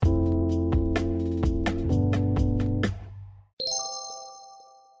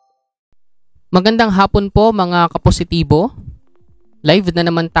Magandang hapon po mga kapositibo. Live na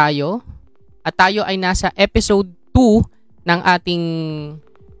naman tayo. At tayo ay nasa episode 2 ng ating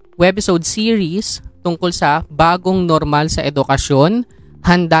webisode series tungkol sa bagong normal sa edukasyon.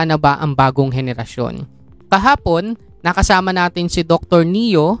 Handa na ba ang bagong henerasyon? Kahapon, nakasama natin si Dr.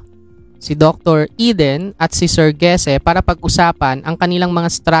 Neo, si Dr. Eden at si Sir Gese para pag-usapan ang kanilang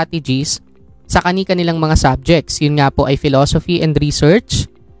mga strategies sa kani-kanilang mga subjects. Yun nga po ay philosophy and research,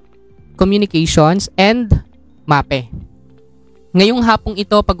 communications, and MAPE. Ngayong hapong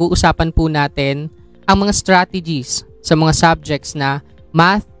ito, pag-uusapan po natin ang mga strategies sa mga subjects na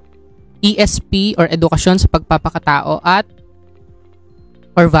math, ESP or edukasyon sa pagpapakatao at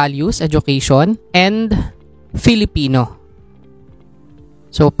or values, education, and Filipino.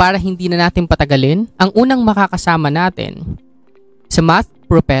 So para hindi na natin patagalin, ang unang makakasama natin sa math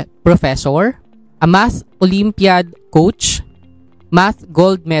professor, a math Olympiad coach, math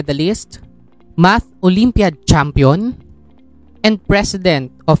gold medalist, math Olympiad champion, and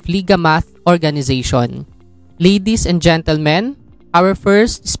president of Liga Math Organization. Ladies and gentlemen, our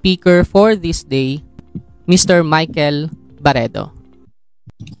first speaker for this day, Mr. Michael Barredo.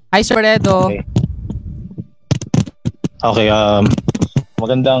 Hi, Sir Barredo. Okay,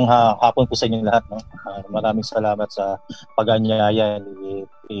 magandang hapon po sa inyong lahat. No? Maraming salamat sa pag-anyaya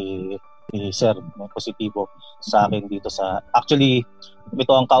ni Sir Positibo sa akin dito sa actually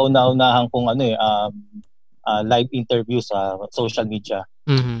ito ang kauna-unahan kong live interview sa social media.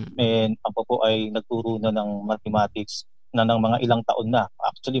 And ako po ay nagturo na ng mathematics na ng mga ilang taon na.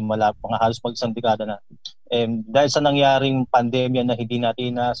 Actually mga halos mag-isang dekada na. And dahil sa nangyaring pandemya na hindi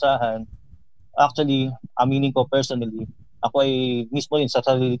natin inaasahan, actually aminin ko personally, ako ay mismo rin sa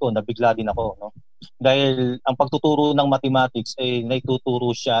sarili ko nabigla din ako, no? Dahil ang pagtuturo ng mathematics ay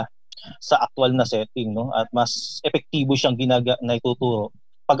naituturo siya sa actual na setting, no? At mas epektibo siyang naituturo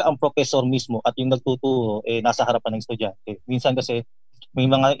pag ang professor mismo at yung nagtuturo nasa harapan ng estudyante. Minsan kasi may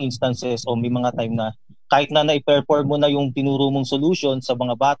mga instances o may mga time na kahit na na-perform mo na yung tinuro mong solution sa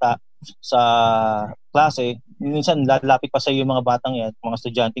mga bata sa klase, minsan lalapit pa sa iyo yung mga batang yan, mga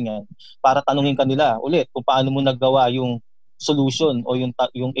estudyante yan, para tanungin kanila ulit kung paano mo nagawa yung solution o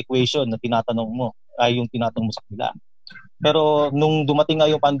yung equation na tinatanong mo ay yung tinatanong mo sa kanila. Pero nung dumating nga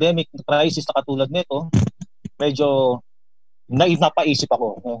yung pandemic crisis na katulad nito, medyo napaisip ako,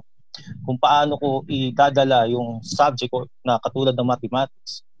 no? Kung paano ko idadala yung subject ko na katulad ng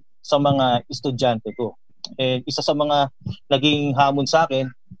mathematics sa mga estudyante ko. Isa sa mga naging hamon sa akin,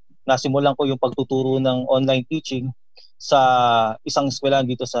 nasimulan ko yung pagtuturo ng online teaching sa isang eskwelahan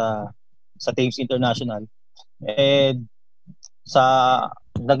dito sa Thames International. Sa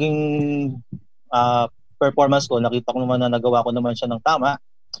naging performance ko, nakita ko naman na nagawa ko naman siya ng tama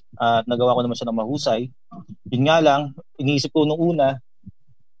at nagawa ko naman siya ng mahusay. Yun nga lang, iniisip ko nung una,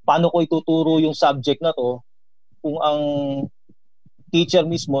 paano ko ituturo yung subject na to kung ang teacher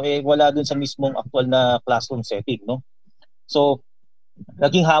mismo wala dun sa mismong actual na classroom setting, no? So,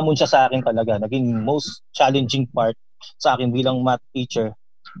 naging hamon siya sa akin talaga. Naging most challenging part sa akin bilang math teacher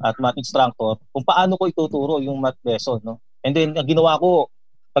at math instructor kung paano ko ituturo yung math lesson, no? And then, ang ginawa ko,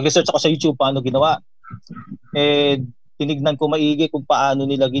 pag-research ako sa YouTube paano ginawa. Tinignan ko maigi kung paano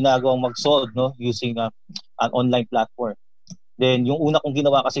nila ginagawang mag-solve, no, using an online platform. Then yung una kong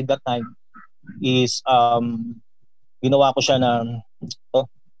ginawa kasi that time is ginawa ko siya ng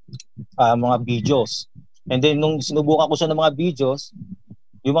mga videos. And then nung sinubukan ko siya ng mga videos,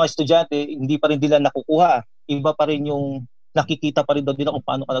 yung mga estudyante hindi pa rin nila nakukuha. Iba pa rin yung nakikita pa rin daw nila kung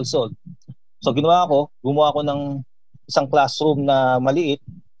paano ka nag-solve. So gumawa ko ng isang classroom na maliit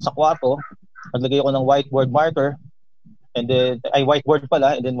sa kwarto. Naglagay ako ng whiteboard marker. And then, whiteboard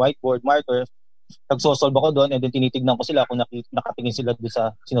pala, and then whiteboard marker, nagsosolve ako doon, and then tinitignan ko sila kung nakatingin sila doon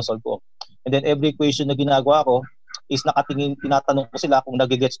sa sinosolve ko. And then every equation na ginagawa ko is tinatanong ko sila kung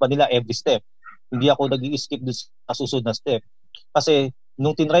nagigets pa nila every step. Hindi ako nag-i-skip doon sa susunod na step. Kasi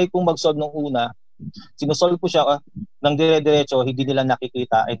nung tinry kong mag-solve nung una, sinosolve ko siya ng dire-diretso, hindi nila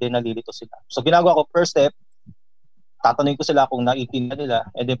nakikita, and then nalilito sila. So ginagawa ko, first step, tatanungin ko sila kung naiintindihan nila,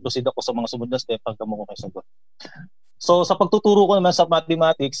 and then proceed ako sa mga sumunod na step pagka mo ko kayo sagot. So sa pagtuturo ko naman sa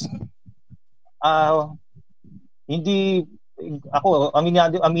mathematics, hindi ako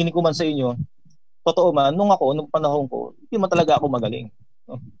aminin ko man sa inyo, totoo man nung panahon ko, hindi man talaga ako magaling.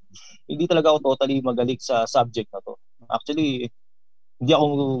 No? Hindi talaga ako totally magaling sa subject na to. Actually, hindi ako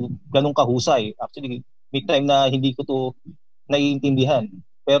ganun kahusay. Actually, may time na hindi ko to naiintindihan.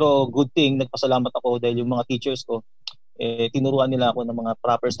 Pero good thing, nagpasalamat ako dahil yung mga teachers ko tinuruan nila ako ng mga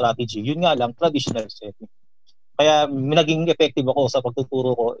proper strategy. Yun nga lang, traditional setting. Kaya naging effective ako sa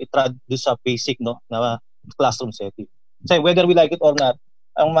pagtuturo ko, i-traduce sa basic, no, na classroom setting. So whether we like it or not,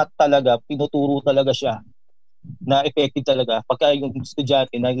 ang math talaga, pinuturo talaga siya na effective talaga. Pagka yung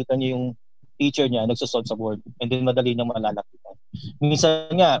estudyante, nakikita niya yung teacher niya nagsosolve sa board and then madali niyang malalapitan. Minsan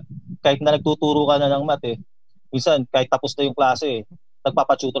nga, kahit na nagtuturo ka na ng math minsan kahit tapos na yung klase,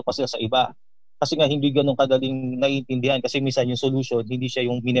 nagpapatutor pa sila sa iba. Kasi nga hindi ganun kadaling naiintindihan kasi minsan yung solution, hindi siya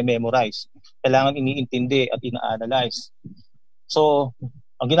yung mine-memorize. Kailangan iniintindi at ina-analyze. So,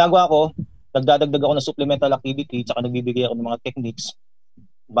 ang ginagawa ko, nagdadagdag ako ng supplemental activity tsaka nagbibigay ako ng mga techniques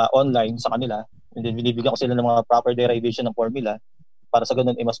online sa kanila and then binibigyan ko sila ng mga proper derivation ng formula para sa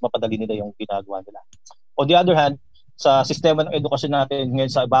ganun mas mapadali nila yung ginagawa nila. On the other hand, sa sistema ng edukasyon natin ngayon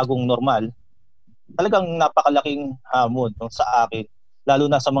sa bagong normal, talagang napakalaking hamon sa akin,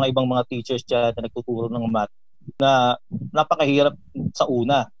 lalo na sa mga ibang mga teachers dyan na nagtuturo ng math na napakahirap sa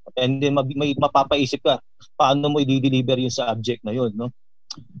una. And then may mapapaisip ka, paano mo i-deliver yung subject na yun, no?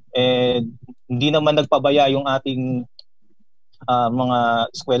 And hindi naman nagpabaya yung ating mga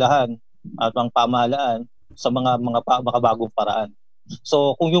eskwelahan at ang pamahalaan sa mga makabagong paraan.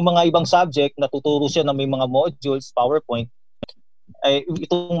 So kung yung mga ibang subject natuturo siya na may mga modules, PowerPoint, ay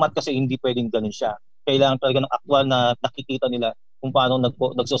itong math kasi hindi pwedeng ganun siya. Kailangan talaga ng actual na nakikita nila kung paano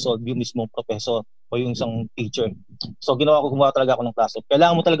nagsosolve yung mismong professor o yung isang teacher. So gumawa talaga ako ng classroom.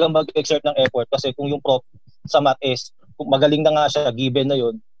 Kailangan mo talaga mag-exert ng effort kasi kung yung prof sa math is, kung magaling na nga siya, given na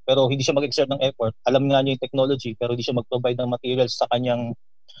yun, pero hindi siya mag-exert ng effort, alam nga niya yung technology, pero hindi siya mag-provide ng materials sa kanyang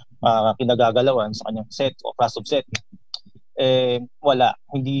kinagagalawan, sa kanyang set o classroom set, wala.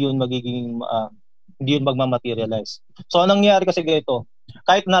 Hindi yun magmamaterialize. So anong nangyari kasi ganito,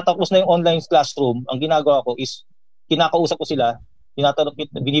 kahit natapos na yung online classroom, ang ginagawa ko is kinakausap ko sila,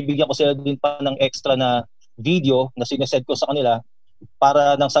 binibigyan ko sila din pa ng extra na video na sinesend ko sa kanila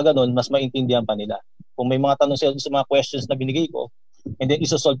para nang sa ganun mas maintindihan pa nila. Kung may mga tanong sila sa mga questions na binigay ko, and then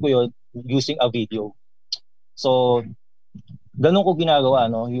isosolve ko yun using a video. So ganun ko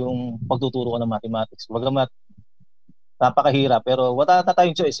ginagawa, no, yung pagtuturo ko ng mathematics. Bagamat napakahirap, pero wala na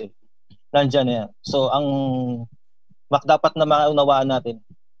tayong choice Nandyan na yan. So ang dapat na maunawaan natin,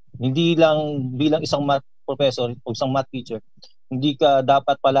 hindi lang bilang isang math professor o isang math teacher, hindi ka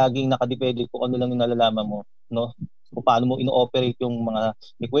dapat palaging nakadepende kung ano lang yung nalalaman mo, no? Kung paano mo ino-operate yung mga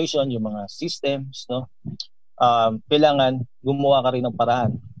equation, yung mga systems, no? Kailangan gumawa ka rin ng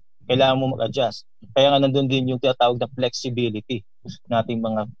paraan. Kailangan mo mag-adjust. Kaya nga nandun din yung tinatawag na flexibility ng ating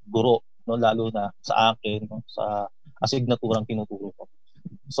mga guro, no? Lalo na sa akin, no? Sa asignaturang tinuturo ko.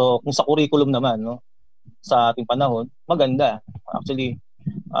 So kung sa curriculum naman, no, sa ating panahon, maganda. Actually,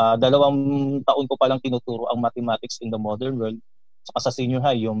 2 taon ko pa lang tinuturo ang mathematics in the modern world. Saka sa senior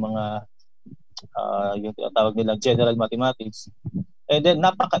high, yung mga yung tinatawag nila general mathematics. And then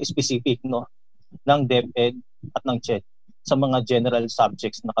napaka-specific, no, ng DepEd at ng CHED sa mga general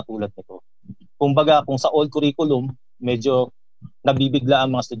subjects na katulad nito. Kumbaga, kung sa old curriculum, medyo nabibigla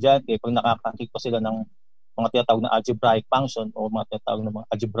ang mga estudyante pag nakakakita sila ng mga tinatawag na algebraic function o mga tinatawag na mga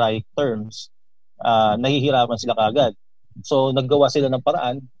algebraic terms, nahihirapan sila kaagad. So naggawa sila ng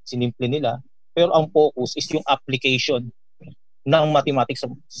paraan, sinimple nila, pero ang focus is yung application ng mathematics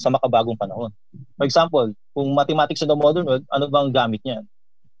sa makabagong panahon. For example, kung mathematics in the modern world, ano bang gamit niyan?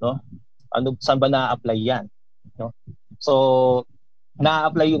 No? Saan ba na-apply yan? No? So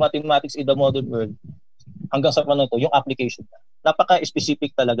na-apply yung mathematics in the modern world hanggang sa panahon ito, yung application.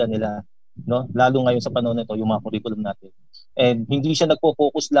 Napaka-specific talaga nila, no? Lalo ngayon sa panahon nito, yung mga curriculum natin. And hindi siya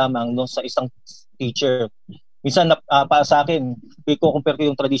nagpo-focus lamang, no, sa isang teacher. Minsan para sa akin, i-compare ko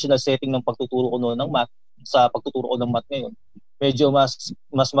yung traditional setting ng pagtuturo ko noon ng math sa pagtuturo ko ng math ngayon. Medyo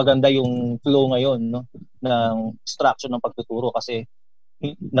mas maganda yung flow ngayon, no, ng structure ng pagtuturo kasi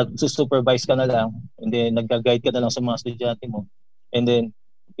nag-supervise ka na lang and then nag-guide ka na lang sa mga estudyante mo. And then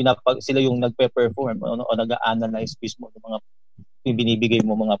sila yung nagpe-perform o nag-a-analyze mismo ng mga binibigay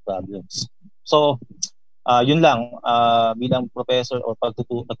mo mga problems. So, yun lang, bilang professor o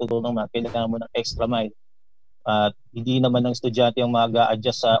pagtuturo ng math, kailangan mo ng extra mile. At hindi naman ng estudyante ang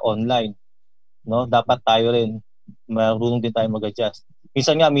mag-a-adjust sa online, no? Dapat tayo rin marunong din tayo mag-adjust.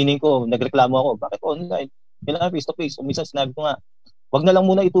 Minsan nga meaning ko, nagreklamo ako, bakit online? Kailangan face to face. O minsan sinabi ko nga, wag na lang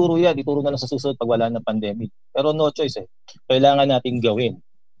muna ituro na lang sa susunod pag wala ng pandemic. Pero no choice kailangan nating gawin.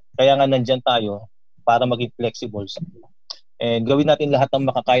 Kaya nga nandyan tayo para maging flexible sa kanila. And gawin natin lahat ng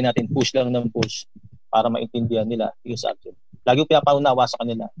makakaya natin, push lang ng push para maintindihan nila yung subject. Lagi ko pinapaunawa sa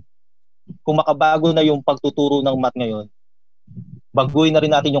kanila. Kung makabago na yung pagtuturo ng math ngayon, baguhin na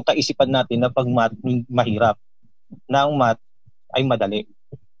rin natin yung kaisipan natin na pag math mahirap, na ang math ay madali.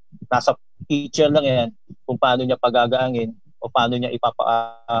 Nasa teacher lang yan kung paano niya pagagaangin o paano niya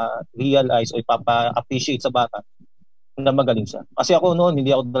ipapa-realize o ipapa-appreciate sa bata na magaling siya. Kasi ako noon,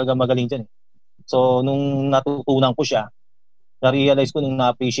 hindi ako talaga magaling dyan. So, nung natutunan ko siya, na-realize ko nung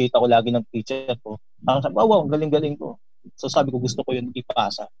na-appreciate ako lagi ng teacher ko. Parang sabi, wow, galing-galing ko. So sabi ko, gusto ko yun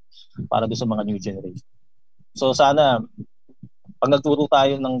ipasa para doon sa mga new generation. So sana, pag nagturo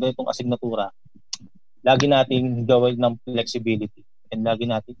tayo ng ganitong asignatura, lagi nating gawin ng flexibility and lagi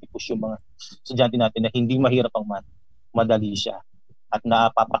natin i-push yung mga estudyante natin na hindi mahirap ang math, madali siya at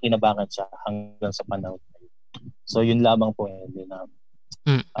napapakinabangan siya hanggang sa panahon. So yun lamang po.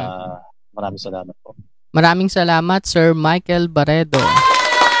 Maraming salamat po. Maraming salamat, Sir Michael Barredo.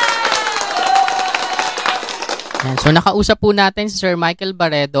 Yan. So nakausap po natin si Sir Michael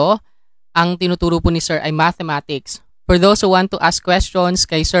Barredo. Ang tinuturo po ni Sir ay mathematics. For those who want to ask questions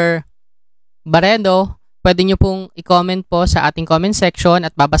kay Sir Barredo, pwede nyo pong i-comment po sa ating comment section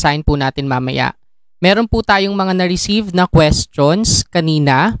at babasahin po natin mamaya. Meron po tayong mga na-receive na questions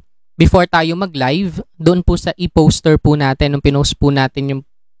kanina before tayo mag-live. Doon po sa e-poster po natin, nung pinost po natin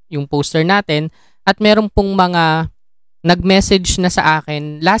yung poster natin. At meron pong mga nag-message na sa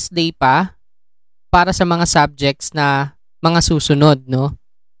akin last day pa para sa mga subjects na mga susunod, no?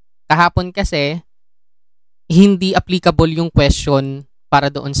 Kahapon kasi, hindi applicable yung question para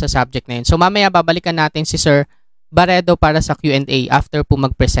doon sa subject na yun. So mamaya babalikan natin si Sir Barredo para sa Q&A after po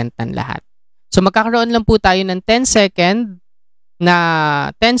mag-present ng lahat. So magkakaroon lang po tayo ng 10-second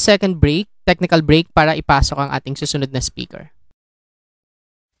break, technical break para ipasok ang ating susunod na speaker.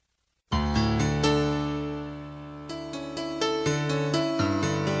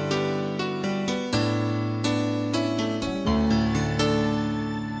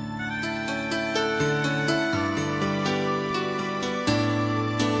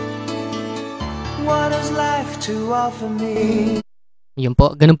 What is life to offer me? Yun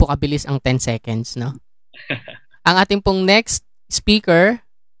po, ganun po kabilis ang 10 seconds, no? Ang ating pong next speaker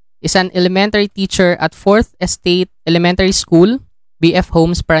is an elementary teacher at 4th Estate Elementary School, BF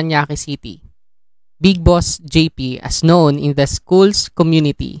Homes, Parañaque City. Big Boss JP, as known in the school's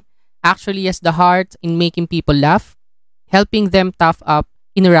community, actually has the heart in making people laugh, helping them tough up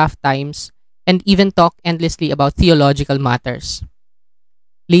in rough times, and even talk endlessly about theological matters.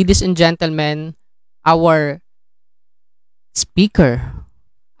 Ladies and gentlemen, our speaker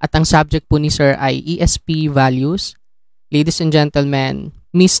at ang subject po ni Sir ay ESP values. Ladies and gentlemen,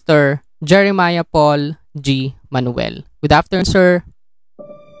 Mr. Jeremiah Paul G. Manuel. Good afternoon, sir.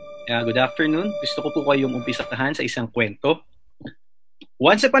 Good afternoon. Gusto ko po kayong umpisahan sa isang kwento.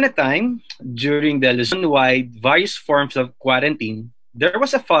 Once upon a time, during the Luzon-wide various forms of quarantine, there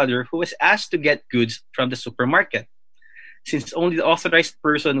was a father who was asked to get goods from the supermarket. Since only the authorized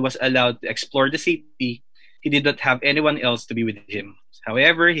person was allowed to explore the city, he did not have anyone else to be with him.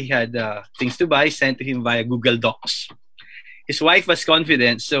 However, he had things to buy sent to him via Google Docs. His wife was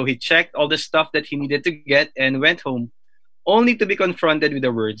confident, so he checked all the stuff that he needed to get and went home, only to be confronted with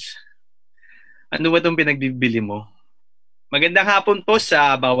the words, "Ano ba itong pinagbibili mo?" Magandang hapon po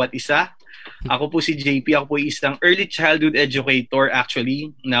sa bawat isa. Ako po si JP, ako po isang early childhood educator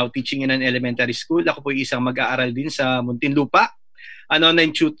actually, now teaching in an elementary school. Ako po isang mag-aaral din sa Muntinlupa, an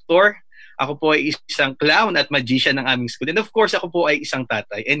online tutor. Ako po ay isang clown at magician ng aming school. And of course, ako po ay isang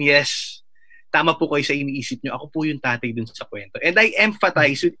tatay. And yes, tama po kayo sa iniisip nyo, ako po yung tatay dun sa kwento. And I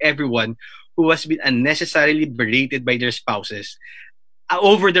empathize with everyone who has been unnecessarily berated by their spouses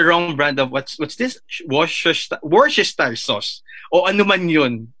over the wrong brand of what's this? Worcestershire sauce. O ano man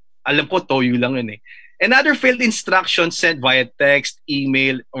yun. Alam ko, toyo lang yun eh. And other failed instructions sent via text,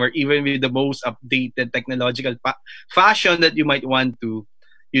 email, or even with the most updated technological fashion that you might want to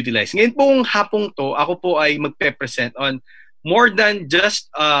utilize. Ngayon pong hapong to, ako po ay magpe-present on more than just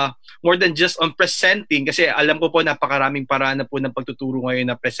on presenting, kasi alam ko po napakaraming paraan na po ng pagtuturo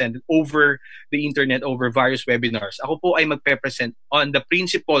ngayon na present over the internet, over various webinars. Ako po ay magpe-present on the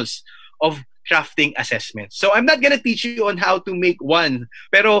principles of crafting assessments. So I'm not gonna teach you on how to make one,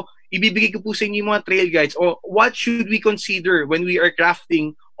 pero ibibigay ko po sa inyo yung mga trail guides o what should we consider when we are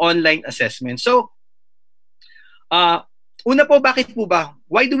crafting online assessments. So, una po, bakit po ba?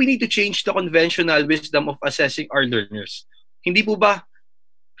 Why do we need to change the conventional wisdom of assessing our learners? Hindi po ba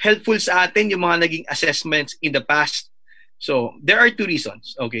helpful sa atin yung mga naging assessments in the past? So, there are two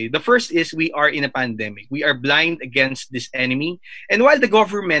reasons. Okay, the first is we are in a pandemic. We are blind against this enemy. And while the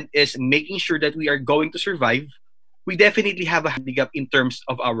government is making sure that we are going to survive, we definitely have a handicap in terms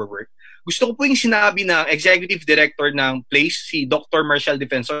of our work. Gusto ko po yung sinabi ng executive director ng place, si Dr. Marshall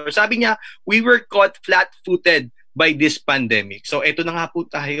Defensor. Sabi niya, we were caught flat-footed by this pandemic. So, ito na nga po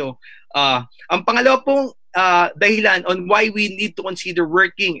tayo. Ang pangalawa pong dahilan on why we need to consider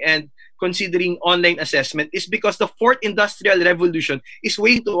working and considering online assessment is because the fourth industrial revolution is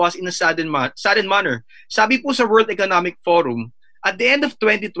waiting to us in a sudden manner. Sabi po sa World Economic Forum, at the end of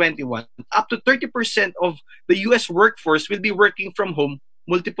 2021, up to 30% of the US workforce will be working from home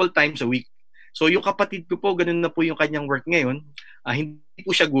multiple times a week. So yung kapatid ko po, ganun na po yung kanyang work ngayon. Hindi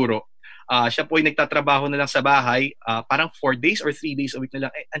po siya guro. Siya po ay nagtatrabaho na lang sa bahay, parang 4 days or 3 days a week na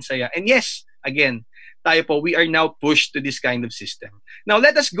lang. Ang saya. And yes, again, tayo po, we are now pushed to this kind of system. Now,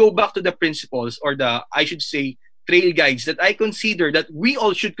 let us go back to the principles or I should say, trail guides that I consider that we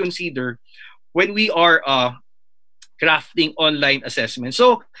all should consider when we are crafting online assessment.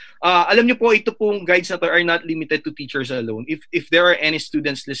 So, alam niyo po, ito pong guides na to are not limited to teachers alone. If there are any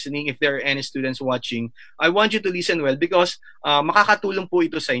students listening, if there are any students watching, I want you to listen well because makakatulong po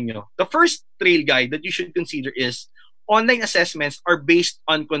ito sa inyo. The first trail guide that you should consider is online assessments are based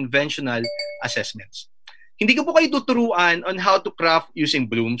on conventional assessments. Hindi ko po kayo tuturuan on how to craft using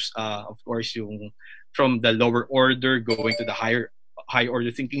Bloom's, of course, yung from the lower order going to the high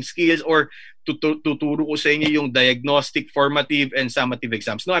order thinking skills, or tuturo ko sa inyo yung diagnostic, formative, and summative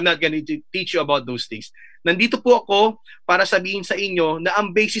exams. No, I'm not going to teach you about those things. Nandito po ako para sabihin sa inyo na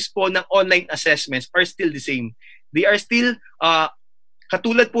ang basis po ng online assessments are still the same. They are still,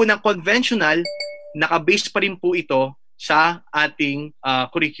 katulad po ng conventional, naka-base pa rin po ito sa ating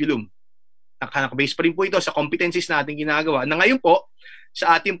curriculum. Naka-base pa rin po ito sa competencies natin ginagawa. Na ngayon po,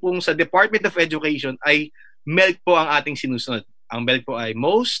 sa ating pong sa Department of Education ay MELC po ang ating sinusunod. Ang MELC po ay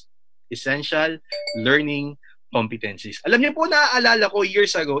Most Essential Learning Competencies. Alam niyo po, naaalala ko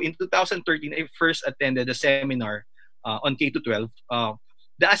years ago, in 2013, I first attended a seminar on K-12.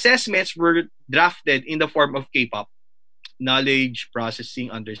 The assessments were drafted in the form of K-pop, knowledge, processing,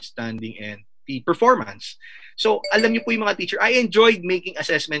 understanding, and performance. So, alam niyo po yung mga teacher, I enjoyed making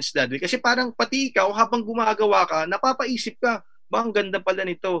assessments that way kasi parang pati ikaw, habang gumagawa ka, napapaisip ka, ang ganda pala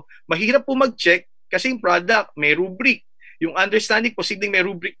nito. Mahirap po mag-check kasi yung product, may rubric. Yung understanding, posibleng may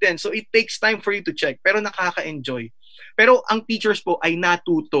rubric din. So, it takes time for you to check. Pero nakaka-enjoy. Pero ang teachers po ay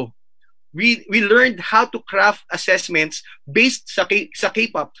natuto. We learned how to craft assessments based sa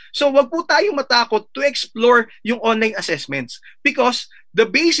K-pop. So, wag po tayong matakot to explore yung online assessments because the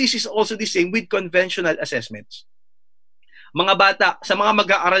basis is also the same with conventional assessments. Mga bata, sa mga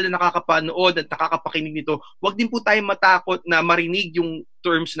mag-aaral na nakakapanood at nakakapakinig nito, wag din po tayong matakot na marinig yung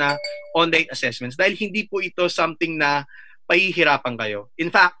terms na online assessments dahil hindi po ito something na pahihirapan kayo.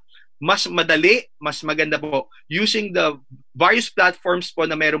 In fact, mas madali, mas maganda po using the various platforms po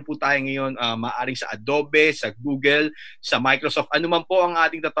na meron po tayo ngayon, maaaring sa Adobe, sa Google, sa Microsoft, anuman po ang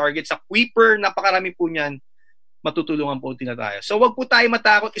ating target, sa Quiper, napakarami po niyan, matutulungan po din tayo. So wag po tayo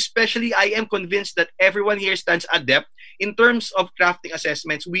matakot, especially I am convinced that everyone here stands adept in terms of crafting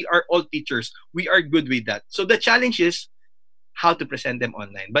assessments. We are all teachers. We are good with that. So the challenge is how to present them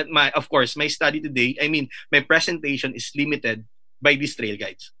online. But of course, my study today, my presentation is limited by these trail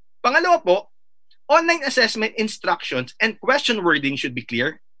guides. Pangalawa po, online assessment instructions and question wording should be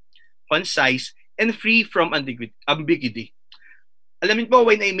clear, concise, and free from ambiguity. Alam niyo po,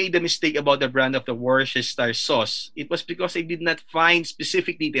 when I made the mistake about the brand of the Worcestershire sauce, it was because I did not find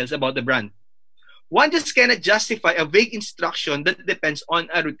specific details about the brand. One just cannot justify a vague instruction that depends on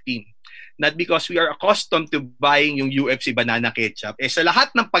a routine. Not because we are accustomed to buying yung UFC banana ketchup. Sa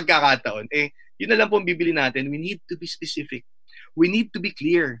lahat ng pagkakataon, yun na lang po ang bibili natin. We need to be specific. We need to be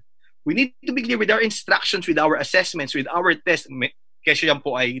clear. We need to be clear with our instructions, with our assessments, with our tests. Kasi yan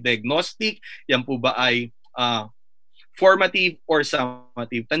po ay diagnostic, yan po ba ay formative or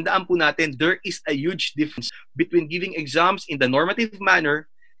summative. Tandaan po natin, there is a huge difference between giving exams in the normative manner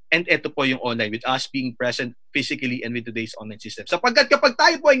and ito po yung online, with us being present physically and with today's online system. Sapagkat kapag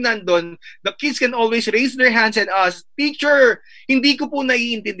tayo po ay nandun, the kids can always raise their hands and ask, "Teacher, hindi ko po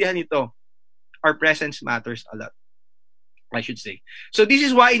naiintindihan ito." Our presence matters a lot, I should say. So this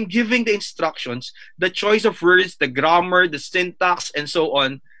is why in giving the instructions, the choice of words, the grammar, the syntax, and so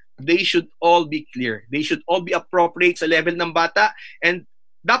on, they should all be clear. They should all be appropriate sa level ng bata. And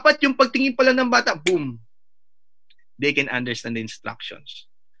dapat yung pagtingin pala ng bata, boom, they can understand the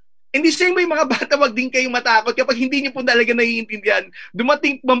instructions. In the same way, mga bata, wag din kayong matakot kapag hindi niyo po talaga naiintindihan.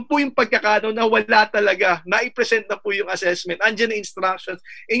 Dumating man po yung pagkakataon na wala talaga. Na-present na po yung assessment. Andiyan na instructions.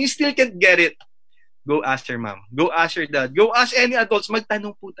 And you still can't get it. Go ask your mom. Go ask your dad. Go ask any adults.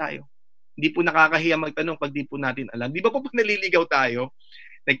 Magtanong po tayo. Hindi po nakakahiya magtanong pag di po natin alam. Di ba po pag naliligaw tayo,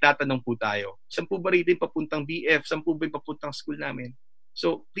 nagtatanong po tayo. Saan po ba rito yung papuntang BF? Saan po ba yung papuntang school namin?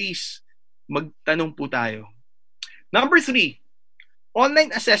 So, please, magtanong po tayo. Number 3,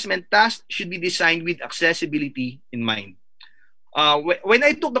 online assessment tasks should be designed with accessibility in mind. When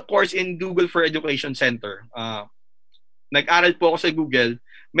I took the course in Google for Education Center, nag-aral po ako sa Google,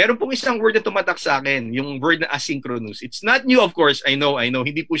 meron pong isang word na tumatak sa akin, yung word na asynchronous. It's not new, of course. I know.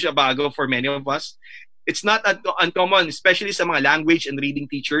 Hindi po siya bago for many of us. It's not uncommon, especially sa mga language and reading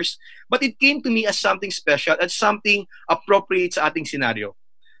teachers. But it came to me as something special, as something appropriate sa ating scenario.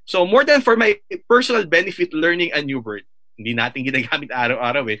 So more than for my personal benefit learning a new word, hindi natin ginagamit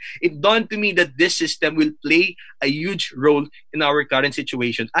araw-araw it dawned to me that this system will play a huge role in our current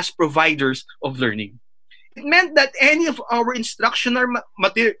situation as providers of learning. It meant that any of our instructional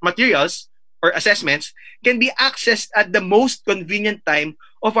materials or assessments can be accessed at the most convenient time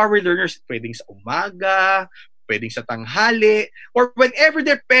of our learners. Pwedeng sa umaga, pwedeng sa tanghali, or whenever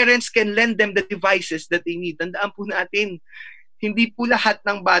their parents can lend them the devices that they need. Tandaan po natin, hindi po lahat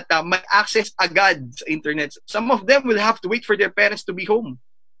ng bata may access agad sa internet. Some of them will have to wait for their parents to be home.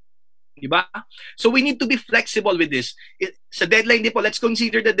 Diba? So we need to be flexible with this. Sa deadline din po, let's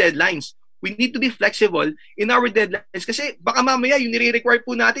consider the deadlines. We need to be flexible in our deadlines kasi baka mamaya yung nire-require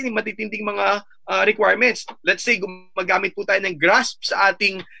po natin yung matitinding mga requirements. Let's say gumagamit po tayo ng grasp sa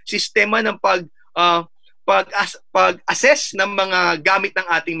ating sistema ng pag-assess ng mga gamit ng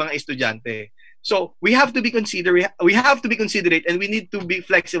ating mga estudyante. So we have to be considerate and we need to be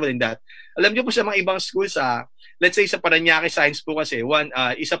flexible in that. Alam niyo po sa mga ibang schools let's say sa Parañaque Science po kasi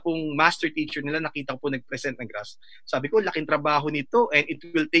isa pong master teacher nila nakita ko po nag-present ng grasp. Sabi ko laking trabaho nito and it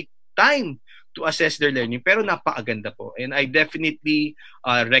will take time to assess their learning, pero napakaganda po. And I definitely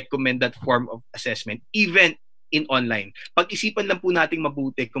recommend that form of assessment, even in online. Pag-isipan lang po nating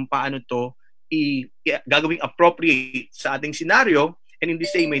mabuti kung paano to gagawing appropriate sa ating scenario, and in the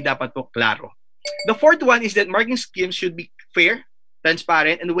same way, dapat po klaro. The fourth one is that marking schemes should be fair,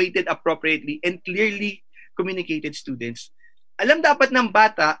 transparent, and weighted appropriately and clearly communicated students. Alam dapat ng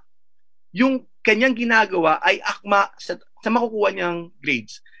bata, yung kanyang ginagawa ay akma sa makukuha niyang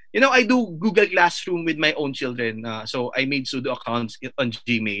grades. You know, I do Google Classroom with my own children. So I made pseudo accounts on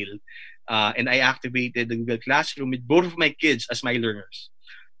Gmail. And I activated the Google Classroom with both of my kids as my learners.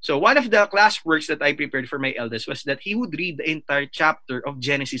 So one of the classworks that I prepared for my eldest was that he would read the entire chapter of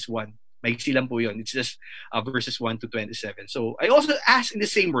Genesis 1. Maiksi lang po yun. It's just verses 1 to 27. So I also asked in the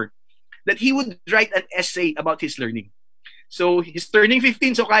same work that he would write an essay about his learning. So he's turning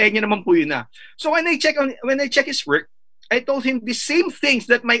 15, so kaya niya naman po yun na. So when I check his work, I told him the same things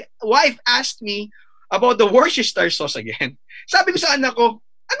that my wife asked me about the Worcestershire sauce again. Sabi ko sa anak ko,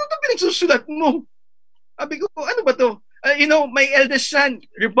 ano to pinagsusulat mo? Sabi ko, ano ba to? My eldest son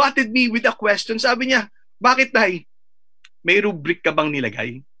rebutted me with a question. Sabi niya, bakit tay? May rubric ka bang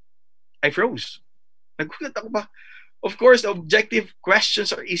nilagay? I froze. Nagulat ako ba? Of course, objective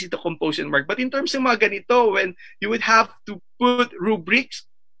questions are easy to compose and mark. But in terms ng mga ganito, when you would have to put rubrics,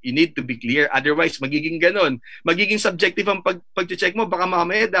 you need to be clear. Otherwise, magiging ganon. Magiging subjective ang pag-check mo. Baka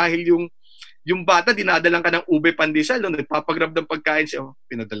mamaya dahil yung bata, dinadalang ka ng ube pandesal, nagpapagrab ng pagkain siya,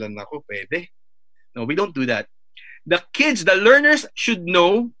 pinadalan ako, pwede. No, we don't do that. The kids, the learners should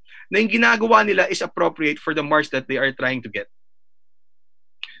know na yung ginagawa nila is appropriate for the marks that they are trying to get.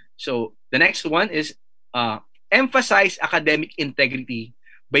 So, the next one is emphasize academic integrity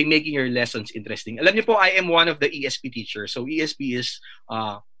by making your lessons interesting. Alam niyo po, I am one of the ESP teachers. So, ESP is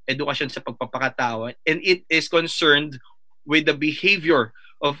edukasyon sa pagpapakatao, and it is concerned with the behavior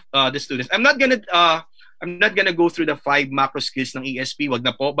of the students. I'm not gonna go through the 5 macro skills ng ESP, wag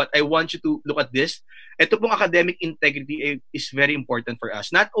na po, but I want you to look at this. Ito pong academic integrity is very important for us,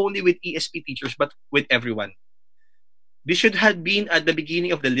 not only with ESP teachers but with everyone. This should have been at the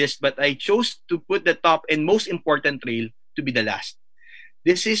beginning of the list, but I chose to put the top and most important trail to be the last.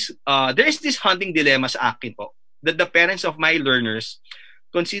 There is this hunting dilemma sa akin po, that the parents of my learners,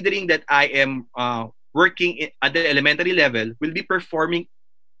 considering that I am working at the elementary level, will be performing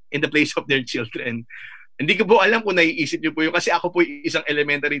in the place of their children. Hindi ko po alam kung naiisip niyo po yun kasi ako po isang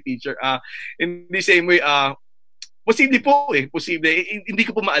elementary teacher. In the same way, posible po posible. Hindi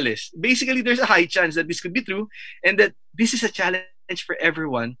ko po maalis. Basically, there's a high chance that this could be true and that this is a challenge for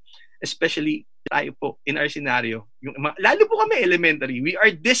everyone, especially tayo po in our scenario. Lalo po kami elementary. We are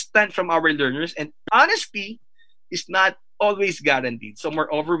distant from our learners and honesty is not always guaranteed. So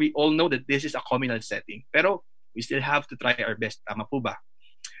moreover, we all know that this is a communal setting. Pero we still have to try our best. Tama po ba?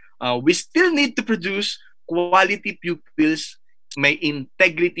 We still need to produce quality pupils, may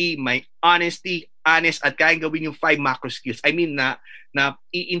integrity, may honesty, honest, at kaya gawin yung 5 macro skills. I mean na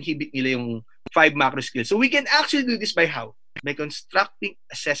i-inhibit nila yung 5 macro skills. So we can actually do this by how? By constructing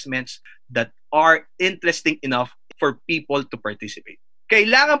assessments that are interesting enough for people to participate.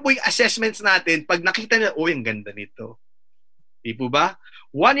 Kailangan po yung assessments natin pag nakita na, ang ganda nito. Di po ba?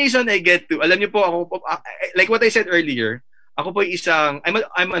 One reason I get to, alam niyo po, ako, like what I said earlier, ako po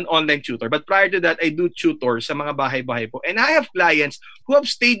I'm an online tutor. But prior to that, I do tutor sa mga bahay-bahay po. And I have clients who have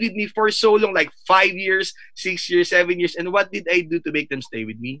stayed with me for so long, like 5 years, 6 years, 7 years. And what did I do to make them stay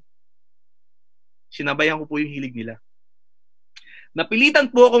with me? Sinabayan ko po yung hilig nila.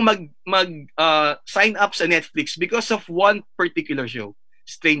 Napilitan po akong sign up sa Netflix because of one particular show,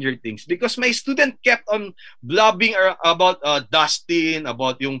 Stranger Things. Because my student kept on blabbing about Dustin,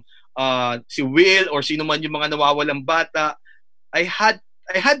 about yung si Will or sino man yung mga nawawalang bata. I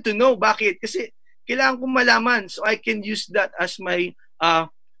had to know bakit, kasi kailangan kong malaman so I can use that as my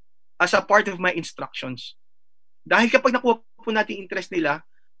as a part of my instructions. Dahil kapag nakuha po natin interest nila,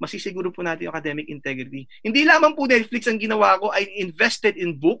 masisiguro po natin yung academic integrity. Hindi lamang po Netflix ang ginawa ko, I invested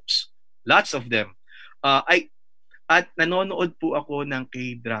in books, lots of them. At nanonood po ako ng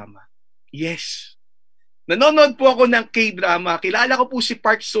K-drama. Yes. Nanonood po ako ng K-drama. Kilala ko po si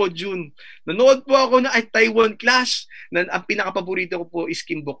Park Seo-joon. Nanonood po ako ng Taiwan Class. Ang pinaka-paborito ko po is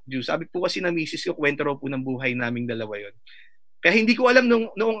Kim Bok-joo. Sabi po kasi na misis ko, kwento raw po ng buhay naming dalawa yon. Kaya hindi ko alam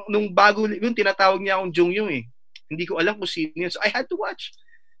nung bago yun, tinatawag niya akong Jung-yung eh. Hindi ko alam kung sino yun. So I had to watch.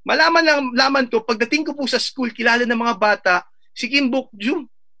 Malaman ko, pagdating ko po sa school, kilala ng mga bata, si Kim Bok-joo.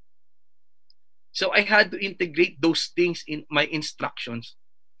 So I had to integrate those things in my instructions.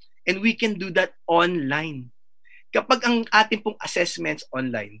 And we can do that online. Kapag ang ating pong assessments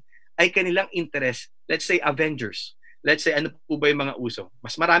online ay kanilang interest, let's say Avengers, let's say ano po ba yung mga uso?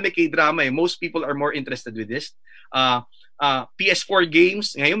 Mas marami K-drama eh. Most people are more interested with this. PS4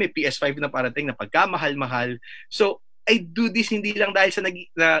 games, ngayon may PS5 na parating na pagkamahal-mahal. So, I do this hindi lang dahil sa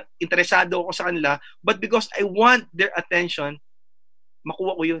interesado ako sa kanila, but because I want their attention,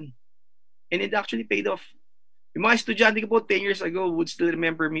 makuha ko yun. And it actually paid off. Yung mga estudyante ko po 10 years ago would still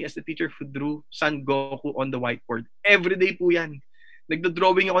remember me as the teacher who drew Son Goku on the whiteboard. Everyday po yan.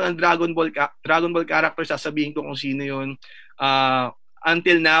 Nagdo-drawing ako ng Dragon Ball character, sasabihin ko kung sino yun.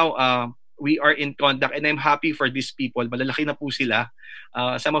 Until now, we are in contact and I'm happy for these people. Malalaki na po sila.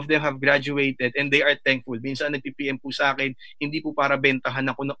 Some of them have graduated and they are thankful. Minsan nagpi-PM po sa akin, hindi po para bentahan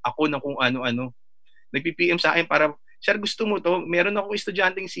ako ng kung ano-ano. Nagpi-PM sa akin para, sir, gusto mo to? Meron akong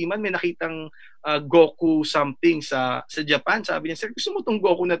estudyanteng seaman, may nakitang Goku something sa Japan. Sabi niya, sir, gusto mo tong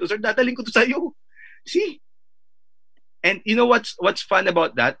Goku na to? Sir, dadaling ko to sa'yo. See? And you know what's fun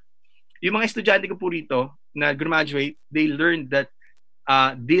about that? Yung mga estudyante ko po rito na graduate, they learned that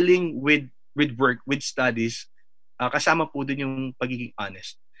dealing with work, with studies, kasama po din yung pagiging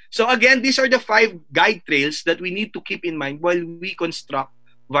honest. So again, these are the 5 guide trails that we need to keep in mind while we construct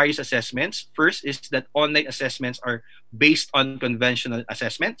various assessments. First is that online assessments are based on conventional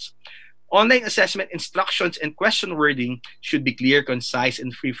assessments. Online assessment instructions and question wording should be clear, concise,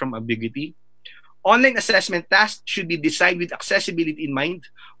 and free from ambiguity. Online assessment tasks should be designed with accessibility in mind.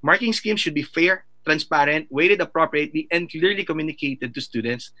 Marking schemes should be fair, transparent, weighted appropriately, and clearly communicated to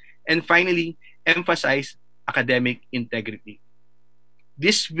students. And finally, emphasize academic integrity.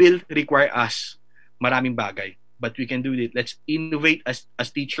 This will require us maraming bagay, but we can do it. Let's innovate as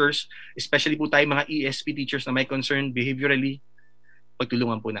teachers, especially po tayo mga ESP teachers na may concern behaviorally.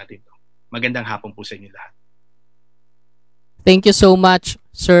 Pagtulungan po natin ito. Magandang hapon po sa inyo lahat. Thank you so much,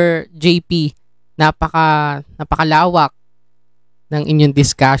 Sir JP. Napakalawak ng inyong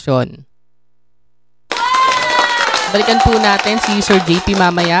discussion. Balikan po natin si Sir JP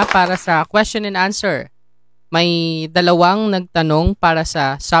mamaya para sa question and answer. May 2 nagtanong para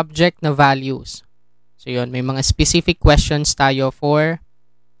sa subject na values. So yun, may mga specific questions tayo for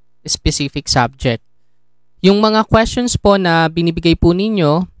specific subject. Yung mga questions po na binibigay po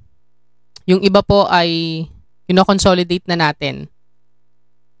ninyo, yung iba po ay kino-consolidate na natin.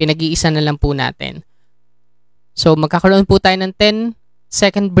 Pinag-iisa na lang po natin. So magkakaroon po tayo ng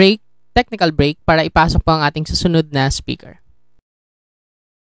 10-second break, technical break, para ipasok po ang ating susunod na speaker.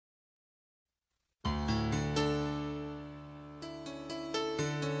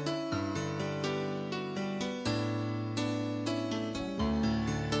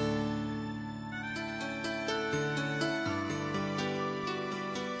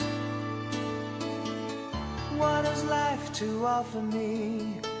 What has life to offer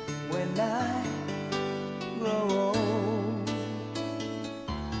me when I grow old?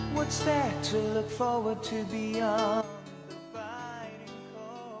 What's there to look forward to beyond the biting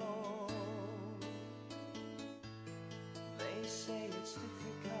cold? They say it's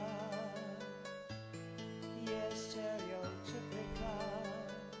difficult, yes, stereotypical.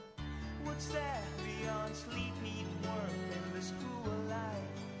 What's there beyond sleep, eat, work, and this cruel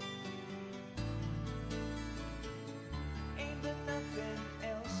life? Ain't there nothing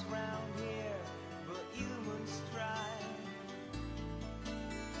else round here but human strife?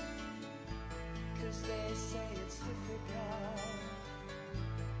 'Cause they say it's difficult,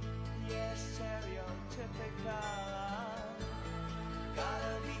 yes, stereotypical.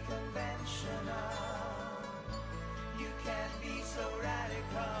 Gotta be conventional, you can't be so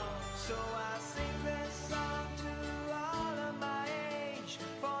radical. So I sing the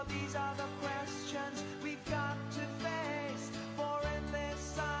these are the questions we've got to face. For in this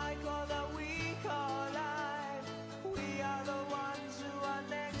cycle that we call life, we are the ones who are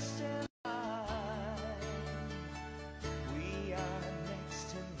next in line. We are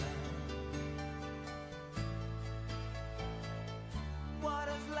next in line. What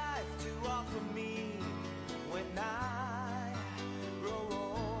has life to offer me when I grow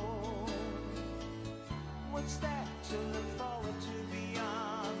old? What's there to look forward to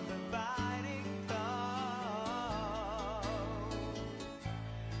beyond the biting cold?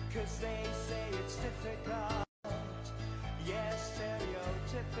 'Cause they say it's difficult, yes,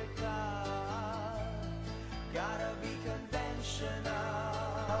 stereotypical. Gotta be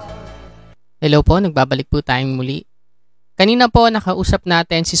conventional. Hello po, nagbabalik po tayong muli. Kanina po nakausap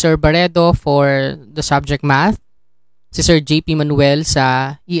natin si Sir Barredo for the subject math, si Sir JP Manuel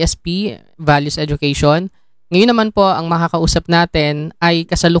sa ESP, Values Education. Ngayon naman po ang makakausap natin ay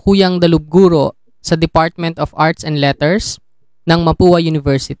kasalukuyang dalubguro sa Department of Arts and Letters ng Mapua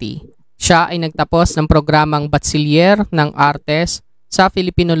University. Siya ay nagtapos ng programang Bachiller ng Artes sa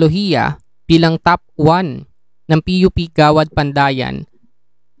Filipinolohiya bilang top 1 ng PUP Gawad Pandayan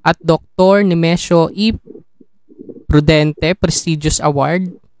at Dr. Nemesio E. Prudente Prestigious Award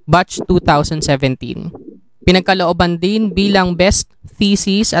Batch 2017. Pinagkalooban din bilang Best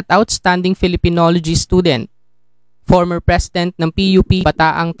Thesis at Outstanding Filipinology Student. Former President ng PUP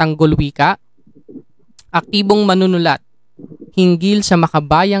Bataang Tanggol Wika. Aktibong manunulat hinggil sa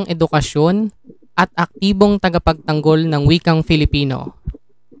makabayang edukasyon at aktibong tagapagtanggol ng wikang Filipino.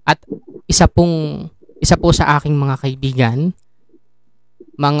 At isa po sa aking mga kaibigan,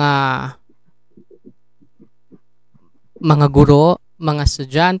 mga guro, mga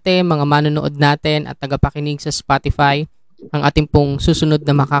estudyante, mga manonood natin at tagapakinig sa Spotify, ang ating pong susunod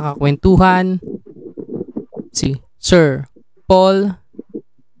na makakakwentuhan, si Sir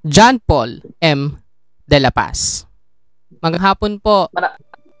John Paul M. Dela Paz. Magandang hapon po.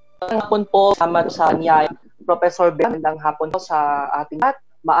 Magandang hapon po, salamat sa niya, Professor Ben. Magandang hapon po sa ating lahat.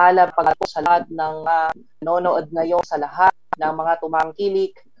 Maalam po sa lahat ng nanonood ngayon, sa lahat ng mga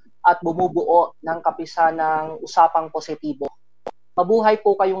tumangkilik at bumubuo ng kapisan ng Usapang Positibo. Mabuhay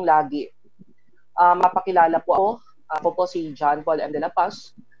po kayong lagi. Mapakilala po ako. Ako po si John Paul M. Dela Paz.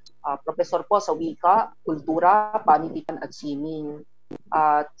 Professor po sa Wika, Kultura, Panitikan at Sining.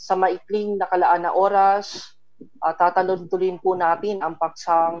 At sa maikling nakalaan na oras, tatalon-tulin po natin ang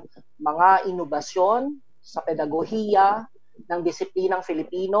paksang mga inobasyon sa pedagohiya ng disiplinang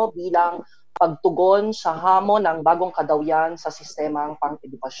Filipino bilang pagtugon sa hamon ng bagong kadawyan sa sistemang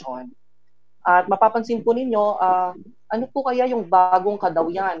pang-edukasyon. At mapapansin po ninyo, ano po kaya yung bagong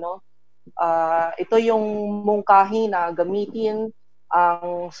kadawyan? No? Ito yung mungkahi na gamitin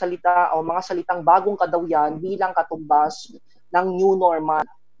ang salita o mga salitang bagong kadawyan bilang katumbas ng new normal,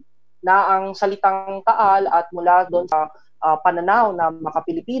 na ang salitang taal at mula doon sa pananaw ng mga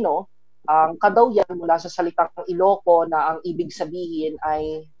Pilipino, ang kadawyan mula sa salitang Iloco na ang ibig sabihin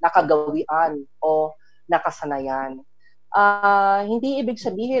ay nakagawian o nakasanayan. Hindi ibig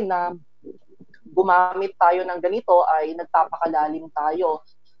sabihin na gumamit tayo ng ganito ay nagpapakalalim tayo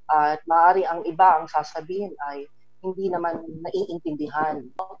at maaari ang iba ang sasabihin ay hindi naman naiintindihan.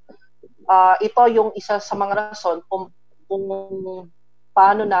 Ito yung isa sa mga rason kung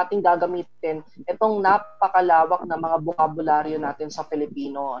paano natin gagamitin itong napakalawak na mga bokabularyo natin sa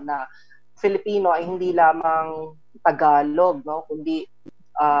Filipino, na Filipino ay hindi lamang Tagalog, no, kundi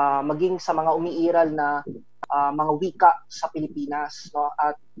maging sa mga umiiral na mga wika sa Pilipinas, no,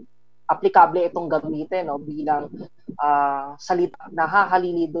 at aplikable itong gamitin, no, bilang salita na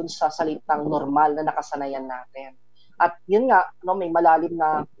hahalili doon sa salitang normal na nakasanayan natin. At yun nga, no, may malalim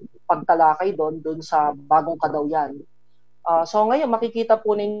na pagtalakay doon sa bagong kadawyan. So ngayon makikita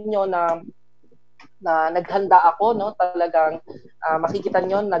po ninyo na naghanda ako, no, talagang makikita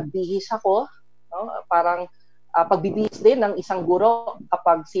niyo nagbihis ako, no, parang pagbibihis din ng isang guro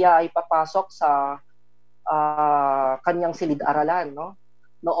kapag siya ay papasok sa kanyang silid-aralan, no,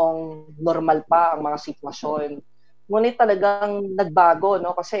 noong normal pa ang mga sitwasyon. Ngunit talagang nagbago,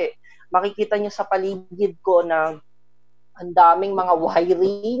 no, kasi makikita niyo sa paligid ko na ang daming mga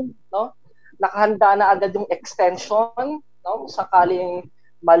wiring, no, nakahanda na agad yung extension, no, sakaling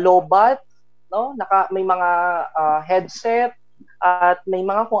malobat, no, may mga headset at may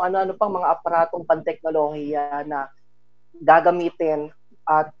mga kung ano-ano pang mga aparatong panteknolohiya na gagamitin,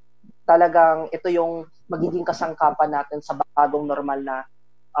 at talagang ito yung magiging kasangkapan natin sa bagong normal na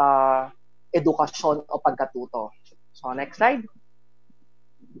edukasyon o pagkatuto. So next slide.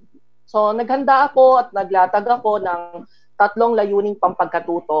 So naghanda ako at naglatag ako ng 3 layuning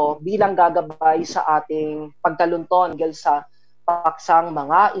pampagkatuto bilang gagabay sa ating pagtalunton dahil sa paksang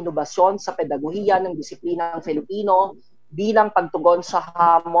mga inobasyon sa pedagohiya ng disiplinang Filipino bilang pagtugon sa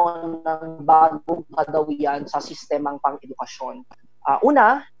hamon ng bagong kadawian sa sistemang pang-edukasyon.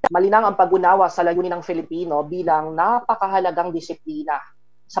 Una, malinang ang pag-unawa sa layunin ng Filipino bilang napakahalagang disiplina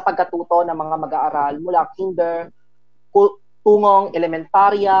sa pagkatuto ng mga mag-aaral mula kinder, tungong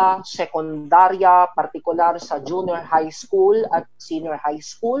elementarya, sekundarya, partikular sa junior high school at senior high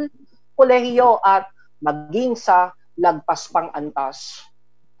school, kolehiyo at maging sa lagpas pang antas.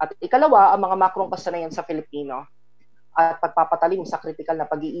 At ikalawa, ang mga makrong kasanayan sa Filipino at pagpapatalim sa kritikal na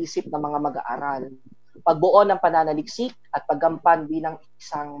pag-iisip ng mga mag-aaral, pagbuo ng pananaliksik at paggampan bilang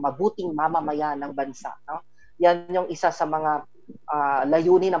isang mabuting mamamayan ng bansa. No? Yan yung isa sa mga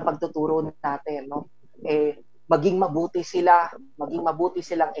layunin ng pagtuturo natin. No? Maging mabuti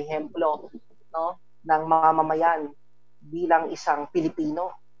silang ehemplo, no, ng mamamayan bilang isang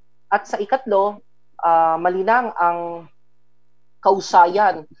Pilipino. At sa ikatlo, malinang ang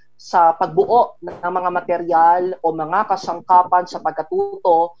kausayan sa pagbuo ng mga material o mga kasangkapan sa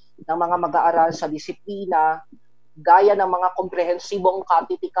pagkatuto ng mga mag-aaral sa disiplina, gaya ng mga komprehensibong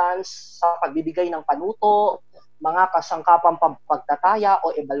katitikan sa pagbibigay ng panuto, mga kasangkapang pagtataya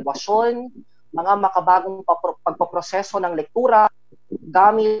o ebalwasyon, mga makabagong pagpaproseso ng lektura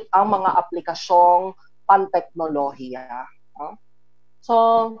gamit ang mga aplikasyong panteknolohiya. So,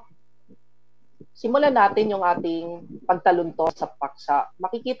 simulan natin yung ating pagtalunto sa paksa.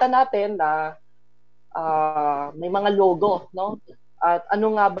 Makikita natin na may mga logo, no? At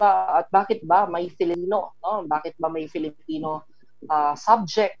ano nga ba at bakit ba may Filipino, no? Bakit ba may Filipino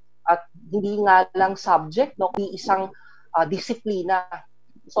subject at hindi nga lang subject, no? Kundi isang disiplina.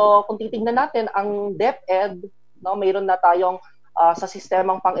 So, kung titingnan natin ang DepEd, no, mayroon na tayong sa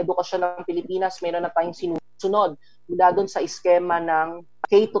sistemang pang-edukasyon ng Pilipinas, mayroon na tayong sinusunod mula doon sa eskema ng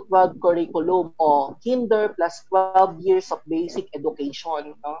K-12 curriculum o Kinder plus 12 years of basic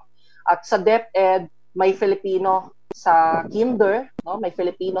education. No? At sa DepEd, may Filipino sa Kinder, no? May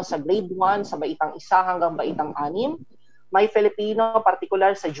Filipino sa grade 1, sa baitang 1 hanggang baitang 6. May Filipino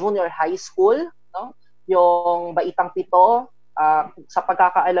particular sa junior high school, no? Yung baitang 7, sa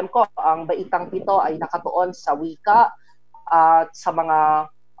pagkakaalam ko, ang baitang 7 ay nakatuon sa wika at sa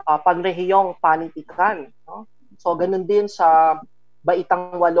mga panrehiyong panitikan. No? So, ganun din sa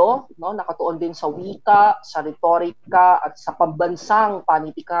baitang 8, no? Nakatuon din sa wika, sa retorika, at sa pambansang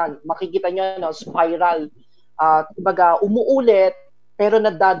panitikan. Makikita nyo, no, spiral. Kumbaga, umuulit, pero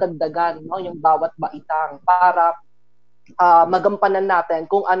nadadagdagan, no, yung bawat baitang para magampanan natin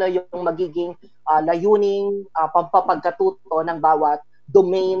kung ano yung magiging layuning pampapagkatuto ng bawat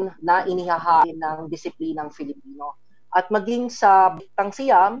domain na inihahain ng disiplinang Filipino. At maging sa bitang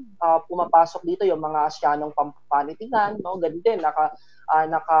siyam, pumapasok dito yung mga Asyanong pampanitikan, no? Ganun din,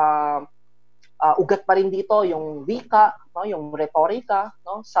 ugat pa rin dito yung wika, no? Yung retorika,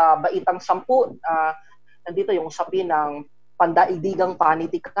 no? Sa baitang 10, nandito yung usapin ng pandaigdigang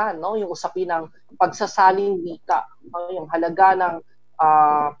panitikan, no? Yung usapin ng pagsasaling wika, no? Yung halaga ng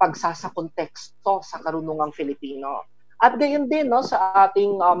pagsasakonteksto sa karunungang Filipino. At gayon din, no, sa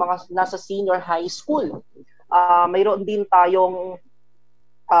ating mga nasa senior high school, mayroon din tayong